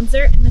 Mrs.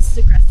 Munzer and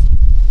Mrs. Agresti.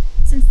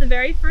 Since the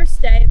very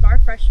first day of our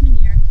freshman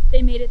year,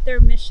 they made it their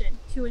mission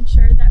to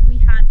ensure that we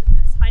had the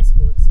best high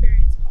school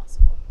experience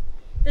possible.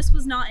 This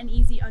was not an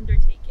easy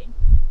undertaking.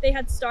 They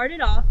had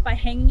started off by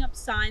hanging up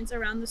signs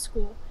around the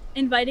school,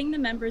 inviting the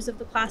members of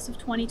the class of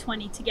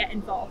 2020 to get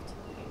involved.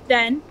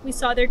 Then, we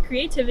saw their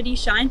creativity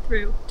shine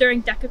through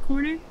during Deca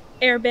Corner,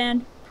 Air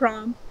Band,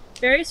 prom,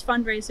 various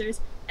fundraisers,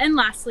 and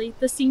lastly,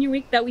 the senior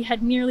week that we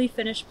had nearly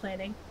finished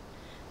planning.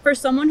 For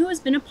someone who has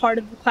been a part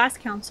of the class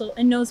council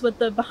and knows what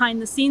the behind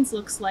the scenes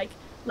looks like,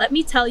 let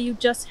me tell you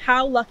just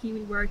how lucky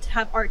we were to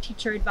have art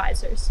teacher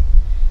advisors.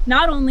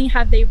 Not only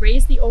have they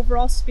raised the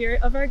overall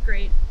spirit of our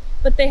grade,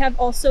 but they have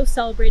also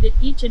celebrated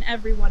each and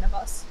every one of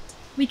us.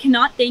 We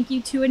cannot thank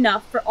you two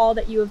enough for all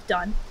that you have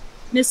done.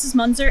 Mrs.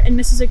 Munzer and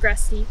Mrs.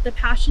 Agresti, the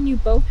passion you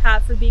both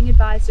have for being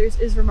advisors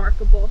is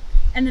remarkable,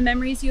 and the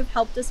memories you have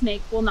helped us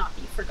make will not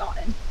be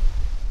forgotten.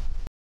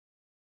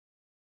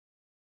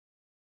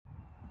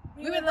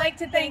 We would like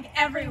to thank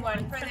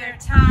everyone for their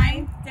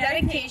time,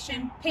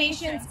 dedication,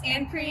 patience,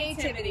 and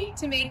creativity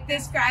to make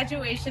this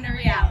graduation a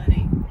reality.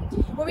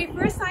 When we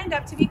first signed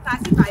up to be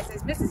class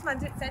advisors, Mrs.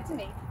 Munzer said to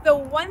me, the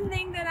one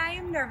thing that I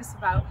am nervous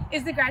about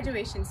is the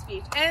graduation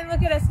speech. And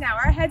look at us now,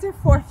 our heads are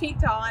 4 feet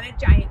tall on a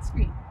giant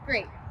screen.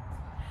 Great.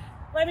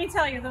 Let me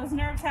tell you, those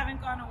nerves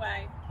haven't gone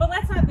away. But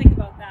let's not think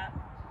about that.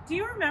 Do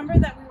you remember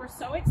that we were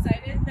so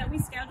excited that we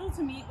scheduled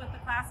to meet with the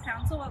class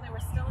council while they were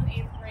still in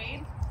 8th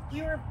grade?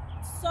 We were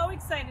so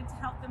excited to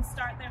help them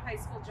start their high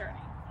school journey.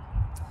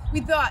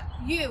 We thought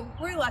you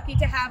were lucky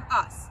to have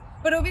us.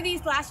 But over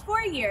these last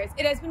 4 years,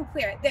 it has been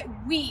clear that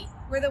we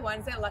were the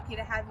ones that are lucky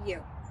to have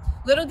you.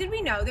 Little did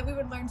we know that we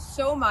would learn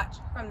so much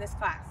from this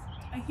class.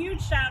 A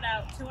huge shout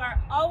out to our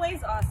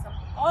always awesome,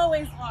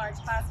 always large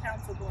class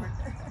council board.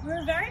 We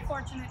were very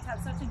fortunate to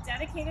have such a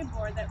dedicated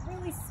board that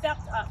really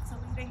stepped up to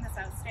leading this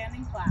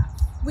outstanding class.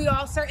 We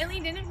all certainly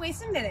didn't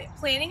waste a minute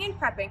planning and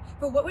prepping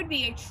for what would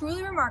be a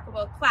truly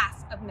remarkable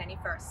class of many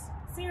firsts.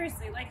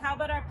 Seriously, like how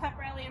about our pep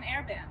rally and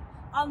air band?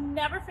 I'll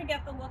never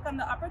forget the look on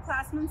the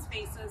upperclassmen's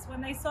faces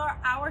when they saw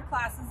our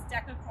class's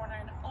DECA corner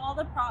and all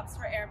the props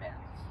for air band.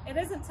 It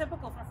isn't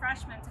typical for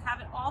freshmen to have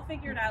it all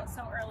figured out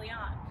so early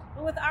on,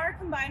 but with our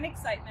combined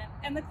excitement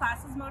and the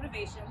class's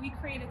motivation, we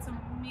created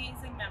some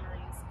amazing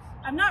memories.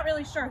 I'm not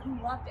really sure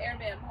who loved air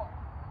band more,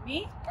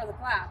 me or the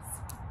class.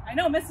 I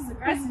know Mrs.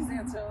 Agresti's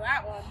answer to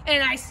that one.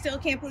 And I still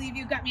can't believe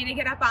you got me to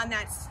get up on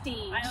that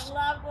stage. I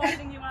loved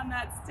watching you on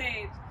that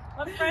stage.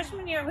 But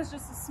freshman year was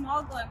just a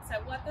small glimpse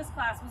at what this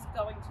class was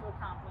going to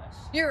accomplish.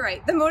 You're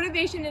right. The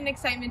motivation and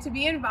excitement to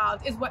be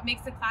involved is what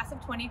makes the class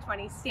of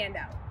 2020 stand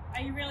out.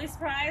 Are you really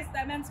surprised?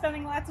 That meant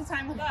spending lots of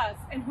time with us,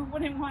 and who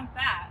wouldn't want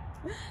that?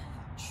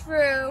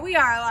 True, we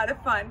are a lot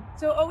of fun.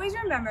 So always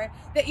remember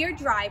that your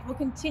drive will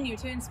continue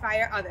to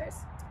inspire others.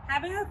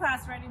 Having a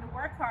class ready to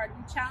work hard,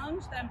 we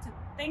challenge them to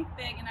think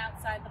big and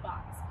outside the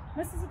box.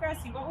 Mrs.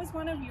 Agresti, what was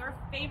one of your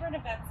favorite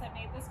events that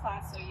made this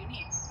class so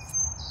unique?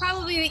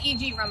 Probably the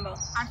EG Rumble,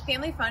 our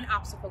family fun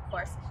obstacle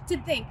course. To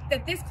think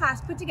that this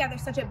class put together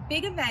such a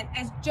big event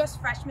as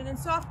just freshmen and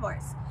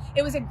sophomores.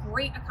 It was a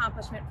great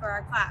accomplishment for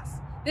our class.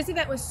 This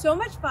event was so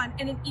much fun,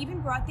 and it even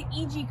brought the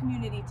EG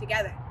community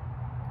together.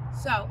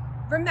 So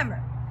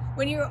remember,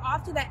 when you are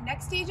off to that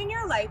next stage in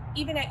your life,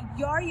 even at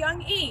your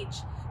young age,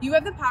 you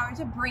have the power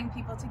to bring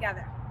people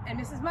together. And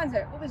Mrs.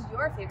 Munzer, what was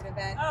your favorite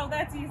event? Oh,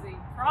 that's easy.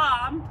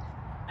 Prom.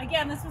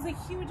 Again, this was a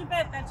huge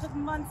event that took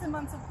months and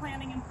months of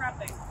planning and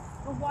prepping.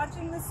 But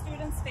watching the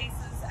students'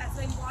 faces as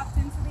they walked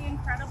into the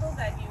incredible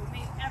venue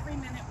made every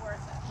minute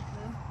worth it.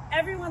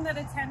 Everyone that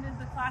attended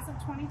the class of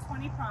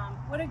 2020 prom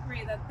would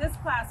agree that this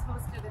class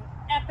hosted an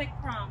epic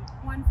prom,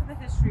 one for the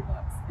history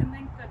books, and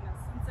thank goodness,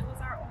 since it was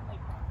our only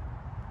prom.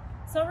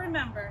 So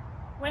remember,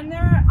 when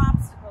there are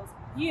obstacles,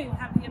 you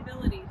have the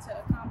ability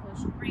to accomplish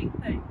great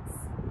things.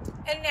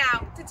 And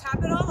now, to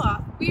top it all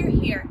off, we are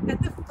here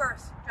at the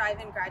first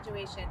drive-in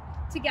graduation,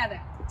 together,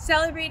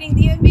 celebrating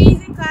the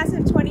amazing class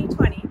of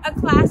 2020, a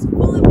class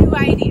full of new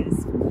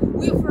ideas.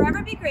 We will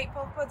forever be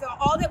grateful for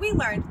all that we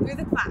learned through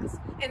the class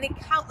and the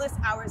countless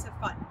hours of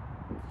fun.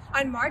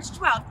 On March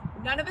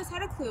 12th, none of us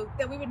had a clue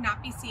that we would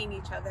not be seeing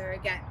each other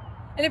again.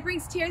 And it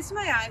brings tears to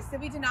my eyes that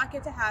we did not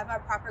get to have our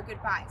proper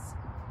goodbyes.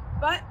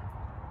 But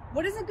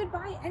what is a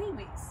goodbye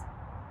anyways?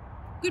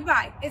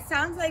 Goodbye. It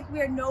sounds like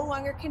we are no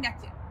longer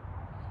connected.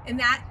 And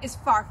that is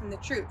far from the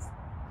truth.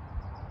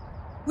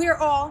 We are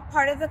all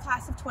part of the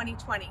class of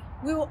 2020.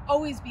 We will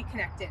always be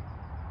connected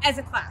as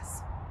a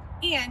class.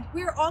 And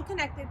we are all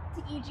connected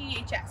to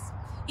EGHS.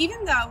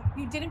 Even though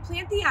you didn't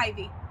plant the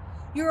ivy,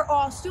 you are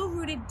all still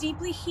rooted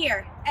deeply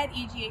here at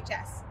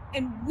EGHS.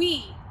 And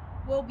we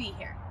will be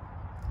here.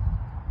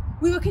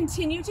 We will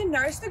continue to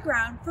nourish the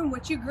ground from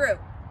which you grew.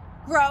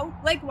 Grow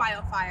like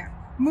wildfire.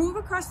 Move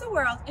across the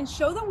world and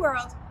show the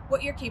world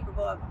what you're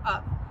capable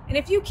of. And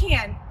if you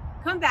can,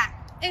 come back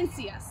and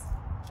see us.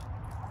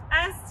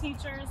 As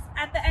teachers,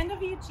 at the end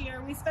of each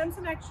year, we spend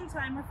some extra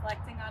time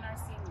reflecting on our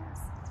seniors.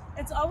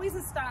 It's always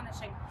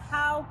astonishing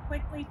how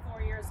quickly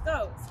 4 years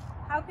goes.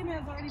 How can it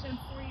have already been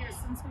 4 years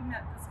since we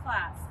met this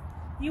class?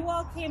 You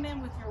all came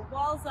in with your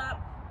walls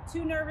up,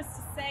 too nervous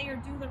to say or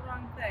do the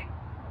wrong thing.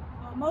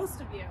 Well,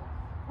 most of you.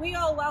 We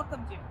all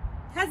welcomed you,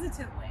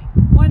 hesitantly,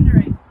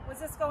 wondering, was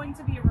this going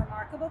to be a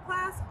remarkable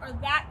class or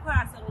that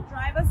class that will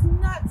drive us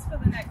nuts for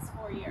the next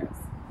 4 years?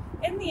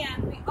 In the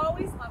end, we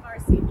always love our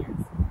seniors.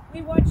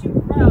 We watch you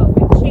grow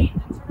and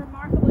change into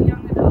remarkable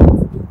young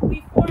adults.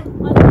 We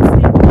form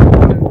unmistakable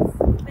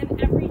bonds. Then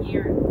every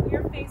year, we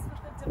are faced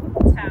with the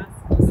difficult task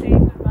of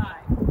saying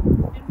goodbye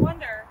and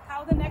wonder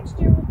how the next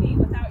year will be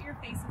without your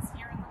faces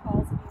here in the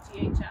halls of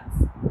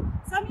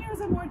EGHS. Some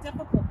years are more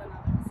difficult than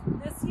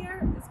others. This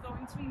year is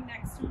going to be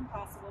next to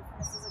impossible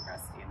for Mrs.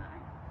 Agresti and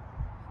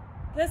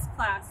I. This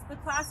class, the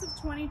class of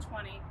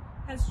 2020,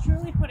 has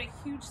truly put a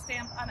huge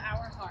stamp on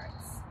our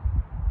hearts.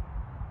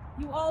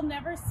 You all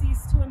never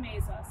cease to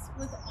amaze us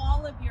with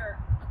all of your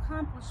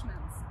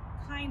accomplishments,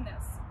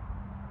 kindness,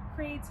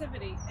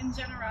 creativity, and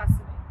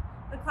generosity.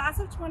 The class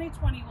of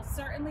 2020 will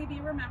certainly be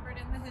remembered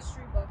in the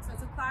history books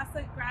as a class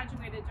that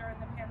graduated during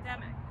the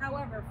pandemic.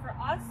 However, for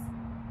us,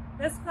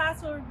 this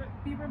class will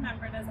be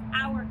remembered as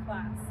our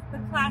class, the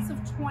class of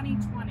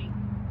 2020.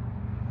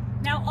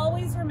 Now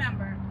always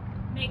remember,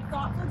 make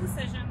thoughtful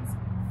decisions,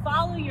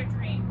 follow your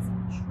dreams,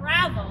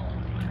 travel,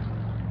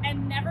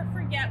 and never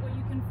forget where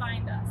you can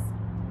find us.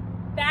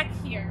 Back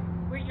here,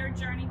 where your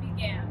journey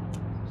began.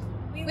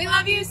 We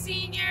love you,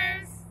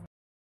 seniors!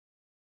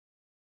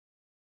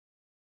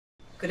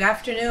 Good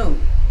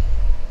afternoon.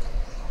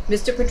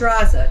 Mr.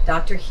 Pedraza,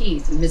 Dr.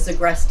 Heath, Ms.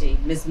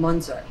 Agresti, Ms.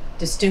 Munzer,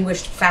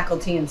 distinguished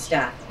faculty and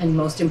staff, and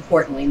most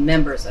importantly,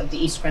 members of the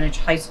East Greenwich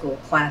High School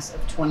class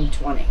of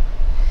 2020.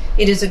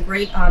 It is a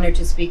great honor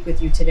to speak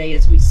with you today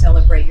as we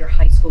celebrate your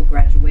high school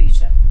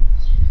graduation.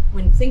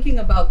 When thinking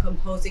about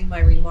composing my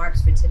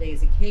remarks for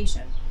today's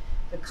occasion,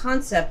 the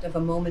concept of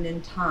a moment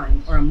in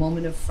time or a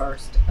moment of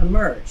first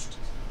emerged.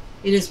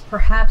 It is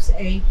perhaps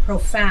a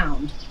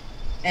profound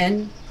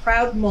and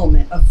proud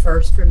moment of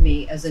first for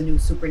me as a new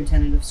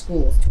superintendent of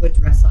schools to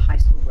address a high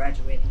school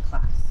graduating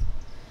class,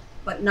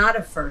 but not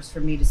a first for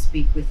me to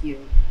speak with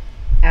you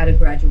at a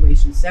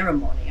graduation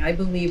ceremony. I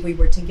believe we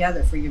were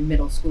together for your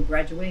middle school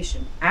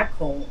graduation at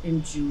Cole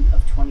in June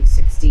of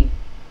 2016.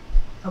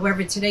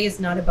 However, today is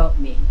not about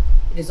me.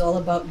 It is all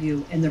about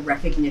you and the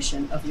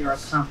recognition of your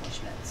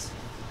accomplishments.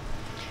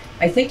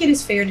 I think it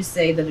is fair to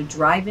say that a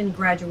drive-in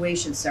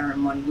graduation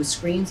ceremony with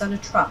screens on a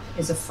truck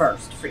is a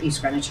first for East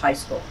Greenwich High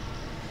School.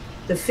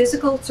 The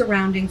physical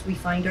surroundings we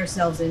find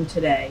ourselves in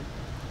today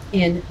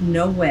in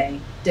no way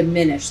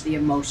diminish the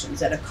emotions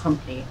that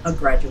accompany a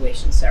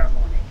graduation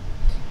ceremony.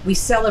 We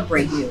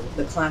celebrate you,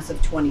 the class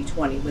of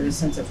 2020, with a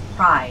sense of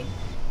pride,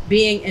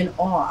 being in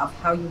awe of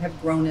how you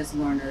have grown as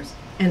learners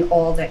and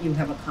all that you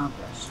have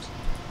accomplished.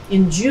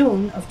 In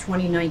June of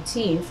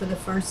 2019, for the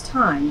first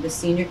time, the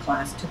senior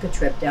class took a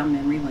trip down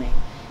memory lane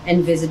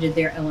and visited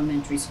their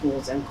elementary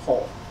schools in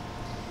Cole.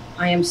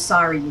 I am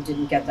sorry you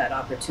didn't get that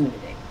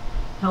opportunity.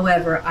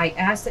 However, I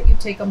ask that you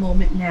take a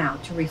moment now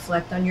to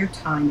reflect on your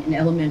time in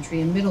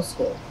elementary and middle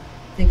school.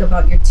 Think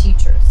about your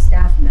teachers,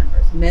 staff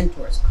members,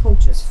 mentors,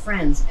 coaches,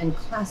 friends, and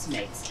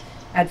classmates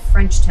at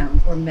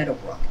Frenchtown or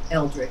Meadowbrook,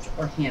 Eldridge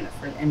or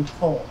Hannaford, and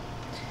Cole.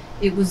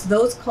 It was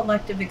those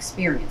collective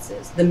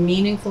experiences, the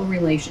meaningful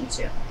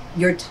relationship,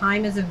 your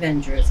time as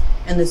Avengers,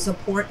 and the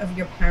support of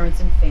your parents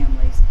and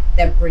families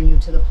that bring you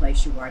to the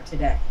place you are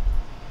today.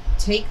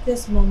 Take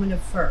this moment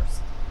of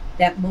first,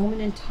 that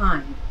moment in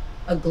time,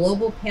 a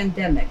global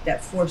pandemic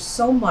that forced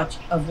so much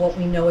of what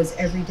we know as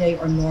everyday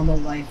or normal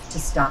life to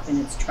stop in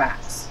its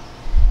tracks,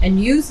 and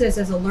use this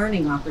as a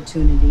learning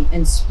opportunity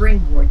and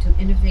springboard to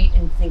innovate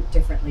and think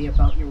differently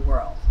about your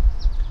world.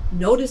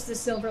 Notice the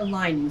silver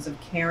linings of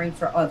caring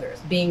for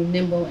others, being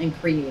nimble and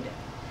creative,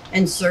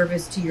 and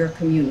service to your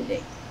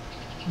community.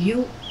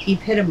 You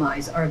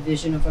epitomize our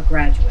vision of a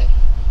graduate,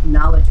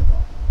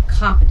 knowledgeable,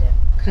 competent,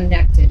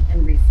 connected,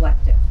 and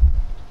reflective.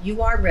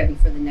 You are ready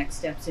for the next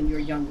steps in your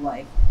young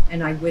life,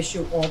 and I wish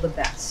you all the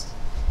best.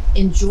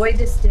 Enjoy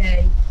this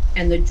day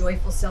and the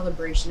joyful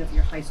celebration of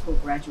your high school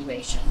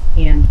graduation.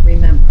 And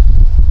remember,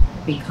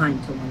 be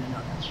kind to one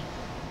another.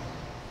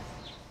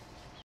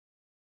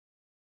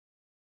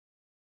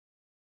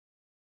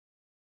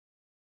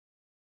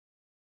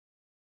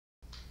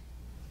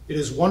 It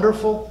is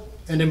wonderful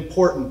and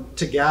important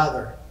to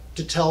gather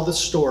to tell the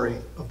story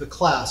of the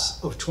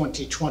class of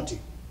 2020.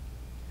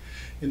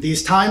 In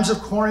these times of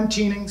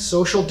quarantining,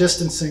 social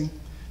distancing,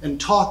 and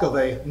talk of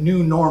a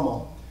new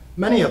normal,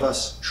 many of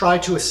us try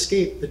to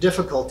escape the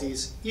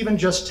difficulties, even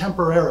just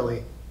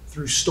temporarily,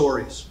 through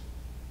stories.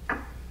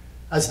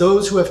 As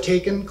those who have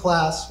taken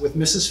class with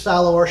Mrs.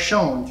 Fallow are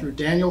shown through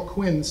Daniel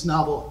Quinn's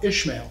novel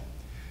Ishmael,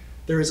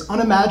 there is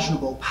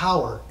unimaginable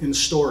power in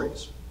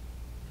stories.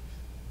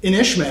 In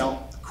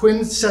Ishmael,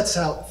 Quinn sets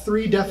out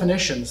 3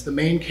 definitions the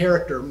main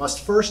character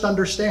must first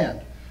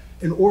understand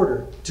in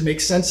order to make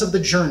sense of the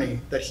journey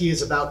that he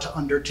is about to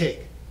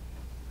undertake.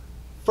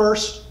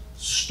 First,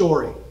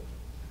 story.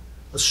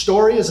 A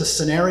story is a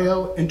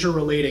scenario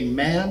interrelating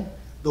man,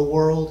 the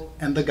world,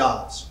 and the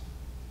gods.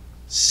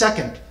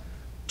 Second,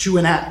 to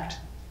enact.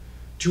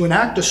 To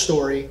enact a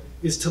story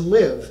is to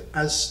live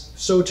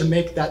so to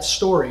make that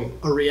story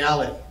a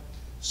reality.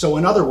 So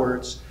in other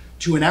words,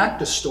 to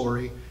enact a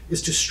story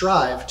is to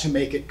strive to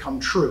make it come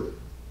true.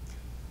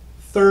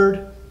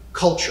 Third,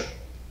 culture.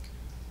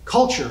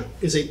 Culture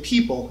is a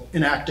people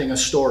enacting a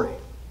story.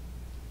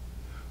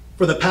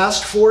 For the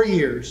past 4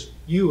 years,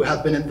 you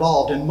have been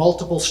involved in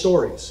multiple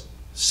stories,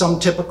 some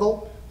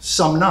typical,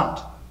 some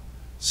not.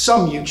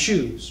 Some you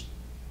choose,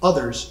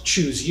 others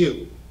choose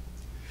you.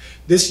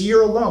 This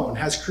year alone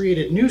has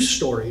created new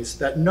stories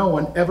that no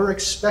one ever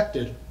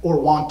expected or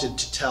wanted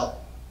to tell.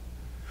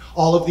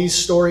 All of these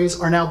stories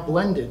are now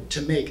blended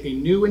to make a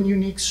new and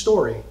unique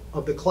story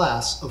of the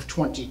class of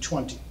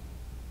 2020.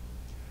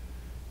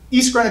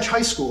 East Greenwich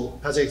High School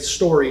has a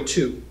story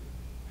too.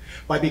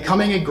 By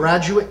becoming a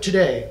graduate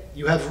today,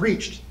 you have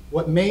reached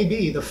what may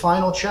be the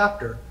final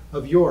chapter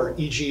of your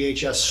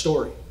EGHS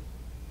story.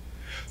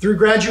 Through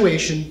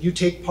graduation, you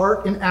take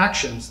part in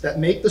actions that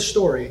make the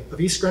story of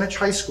East Greenwich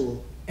High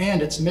School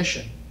and its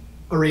mission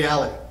a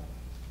reality.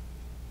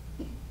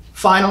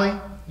 Finally,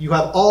 you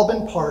have all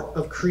been part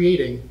of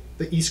creating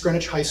the East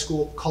Greenwich High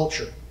School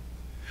culture.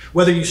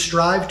 Whether you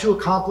strive to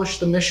accomplish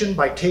the mission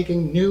by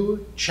taking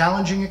new,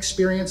 challenging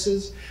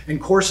experiences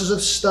and courses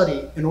of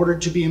study in order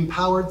to be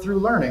empowered through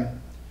learning,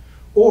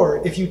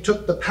 or if you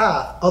took the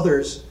path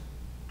others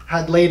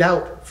had laid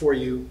out for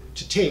you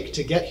to take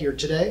to get here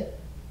today,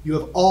 you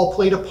have all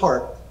played a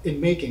part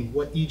in making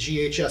what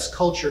EGHS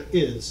culture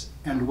is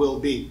and will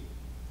be.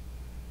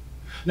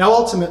 Now,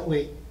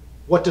 ultimately,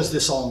 what does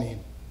this all mean?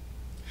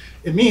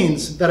 It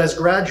means that as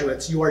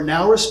graduates, you are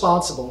now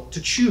responsible to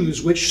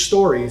choose which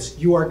stories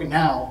you are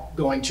now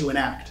going to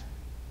enact.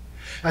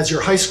 As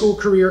your high school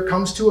career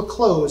comes to a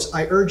close,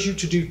 I urge you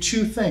to do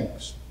two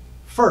things.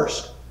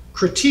 First,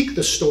 critique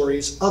the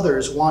stories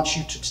others want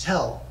you to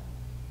tell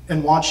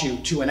and want you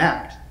to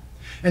enact.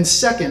 And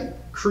second,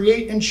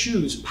 create and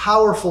choose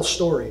powerful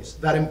stories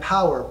that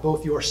empower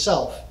both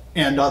yourself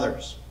and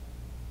others.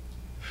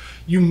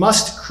 You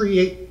must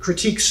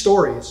critique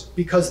stories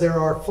because there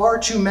are far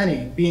too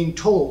many being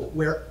told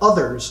where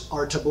others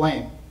are to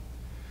blame,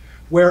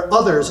 where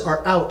others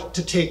are out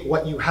to take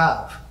what you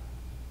have,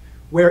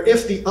 where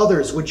if the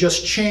others would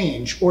just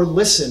change or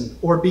listen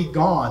or be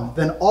gone,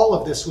 then all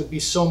of this would be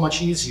so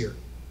much easier.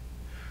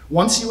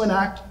 Once you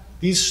enact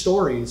these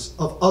stories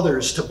of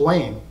others to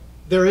blame,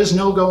 there is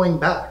no going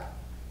back,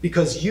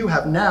 because you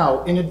have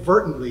now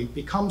inadvertently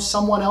become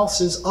someone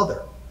else's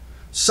other,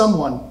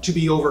 someone to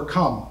be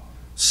overcome,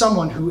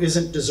 someone who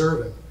isn't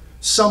deserving,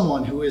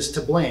 someone who is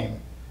to blame,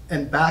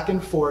 and back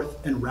and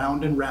forth and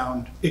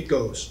round it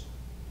goes.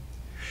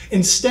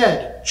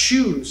 Instead,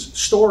 choose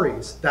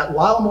stories that,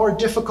 while more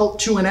difficult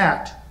to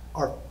enact,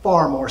 are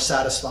far more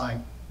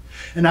satisfying.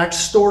 Enact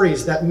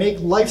stories that make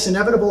life's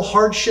inevitable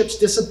hardships,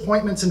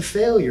 disappointments, and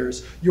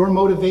failures your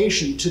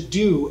motivation to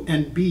do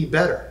and be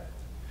better.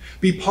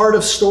 Be part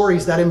of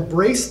stories that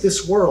embrace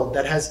this world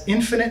that has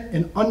infinite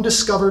and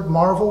undiscovered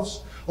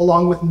marvels,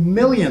 along with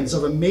millions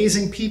of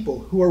amazing people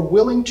who are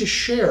willing to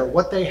share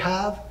what they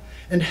have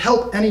and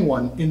help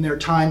anyone in their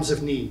times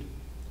of need.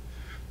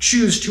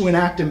 Choose to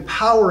enact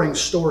empowering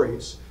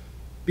stories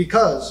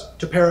because,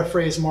 to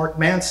paraphrase Mark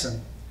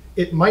Manson,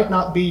 it might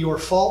not be your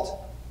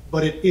fault,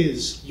 but it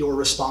is your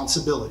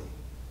responsibility.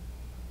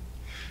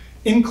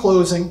 In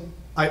closing,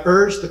 I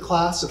urge the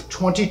class of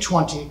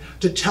 2020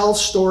 to tell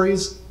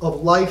stories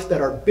of life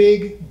that are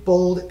big,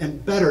 bold,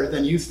 and better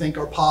than you think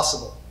are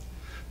possible.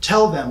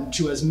 Tell them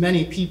to as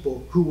many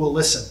people who will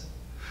listen.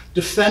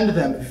 Defend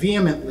them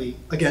vehemently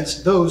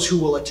against those who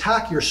will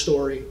attack your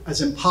story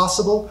as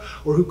impossible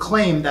or who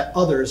claim that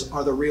others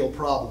are the real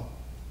problem.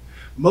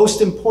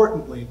 Most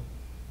importantly,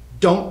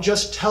 don't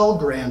just tell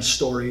grand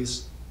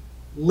stories,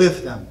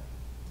 live them,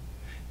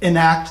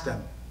 enact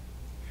them.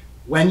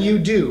 When you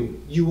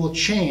do, you will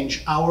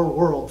change our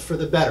world for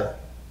the better,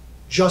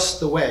 just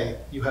the way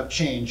you have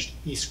changed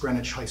East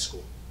Greenwich High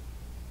School.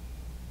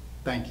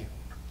 Thank you.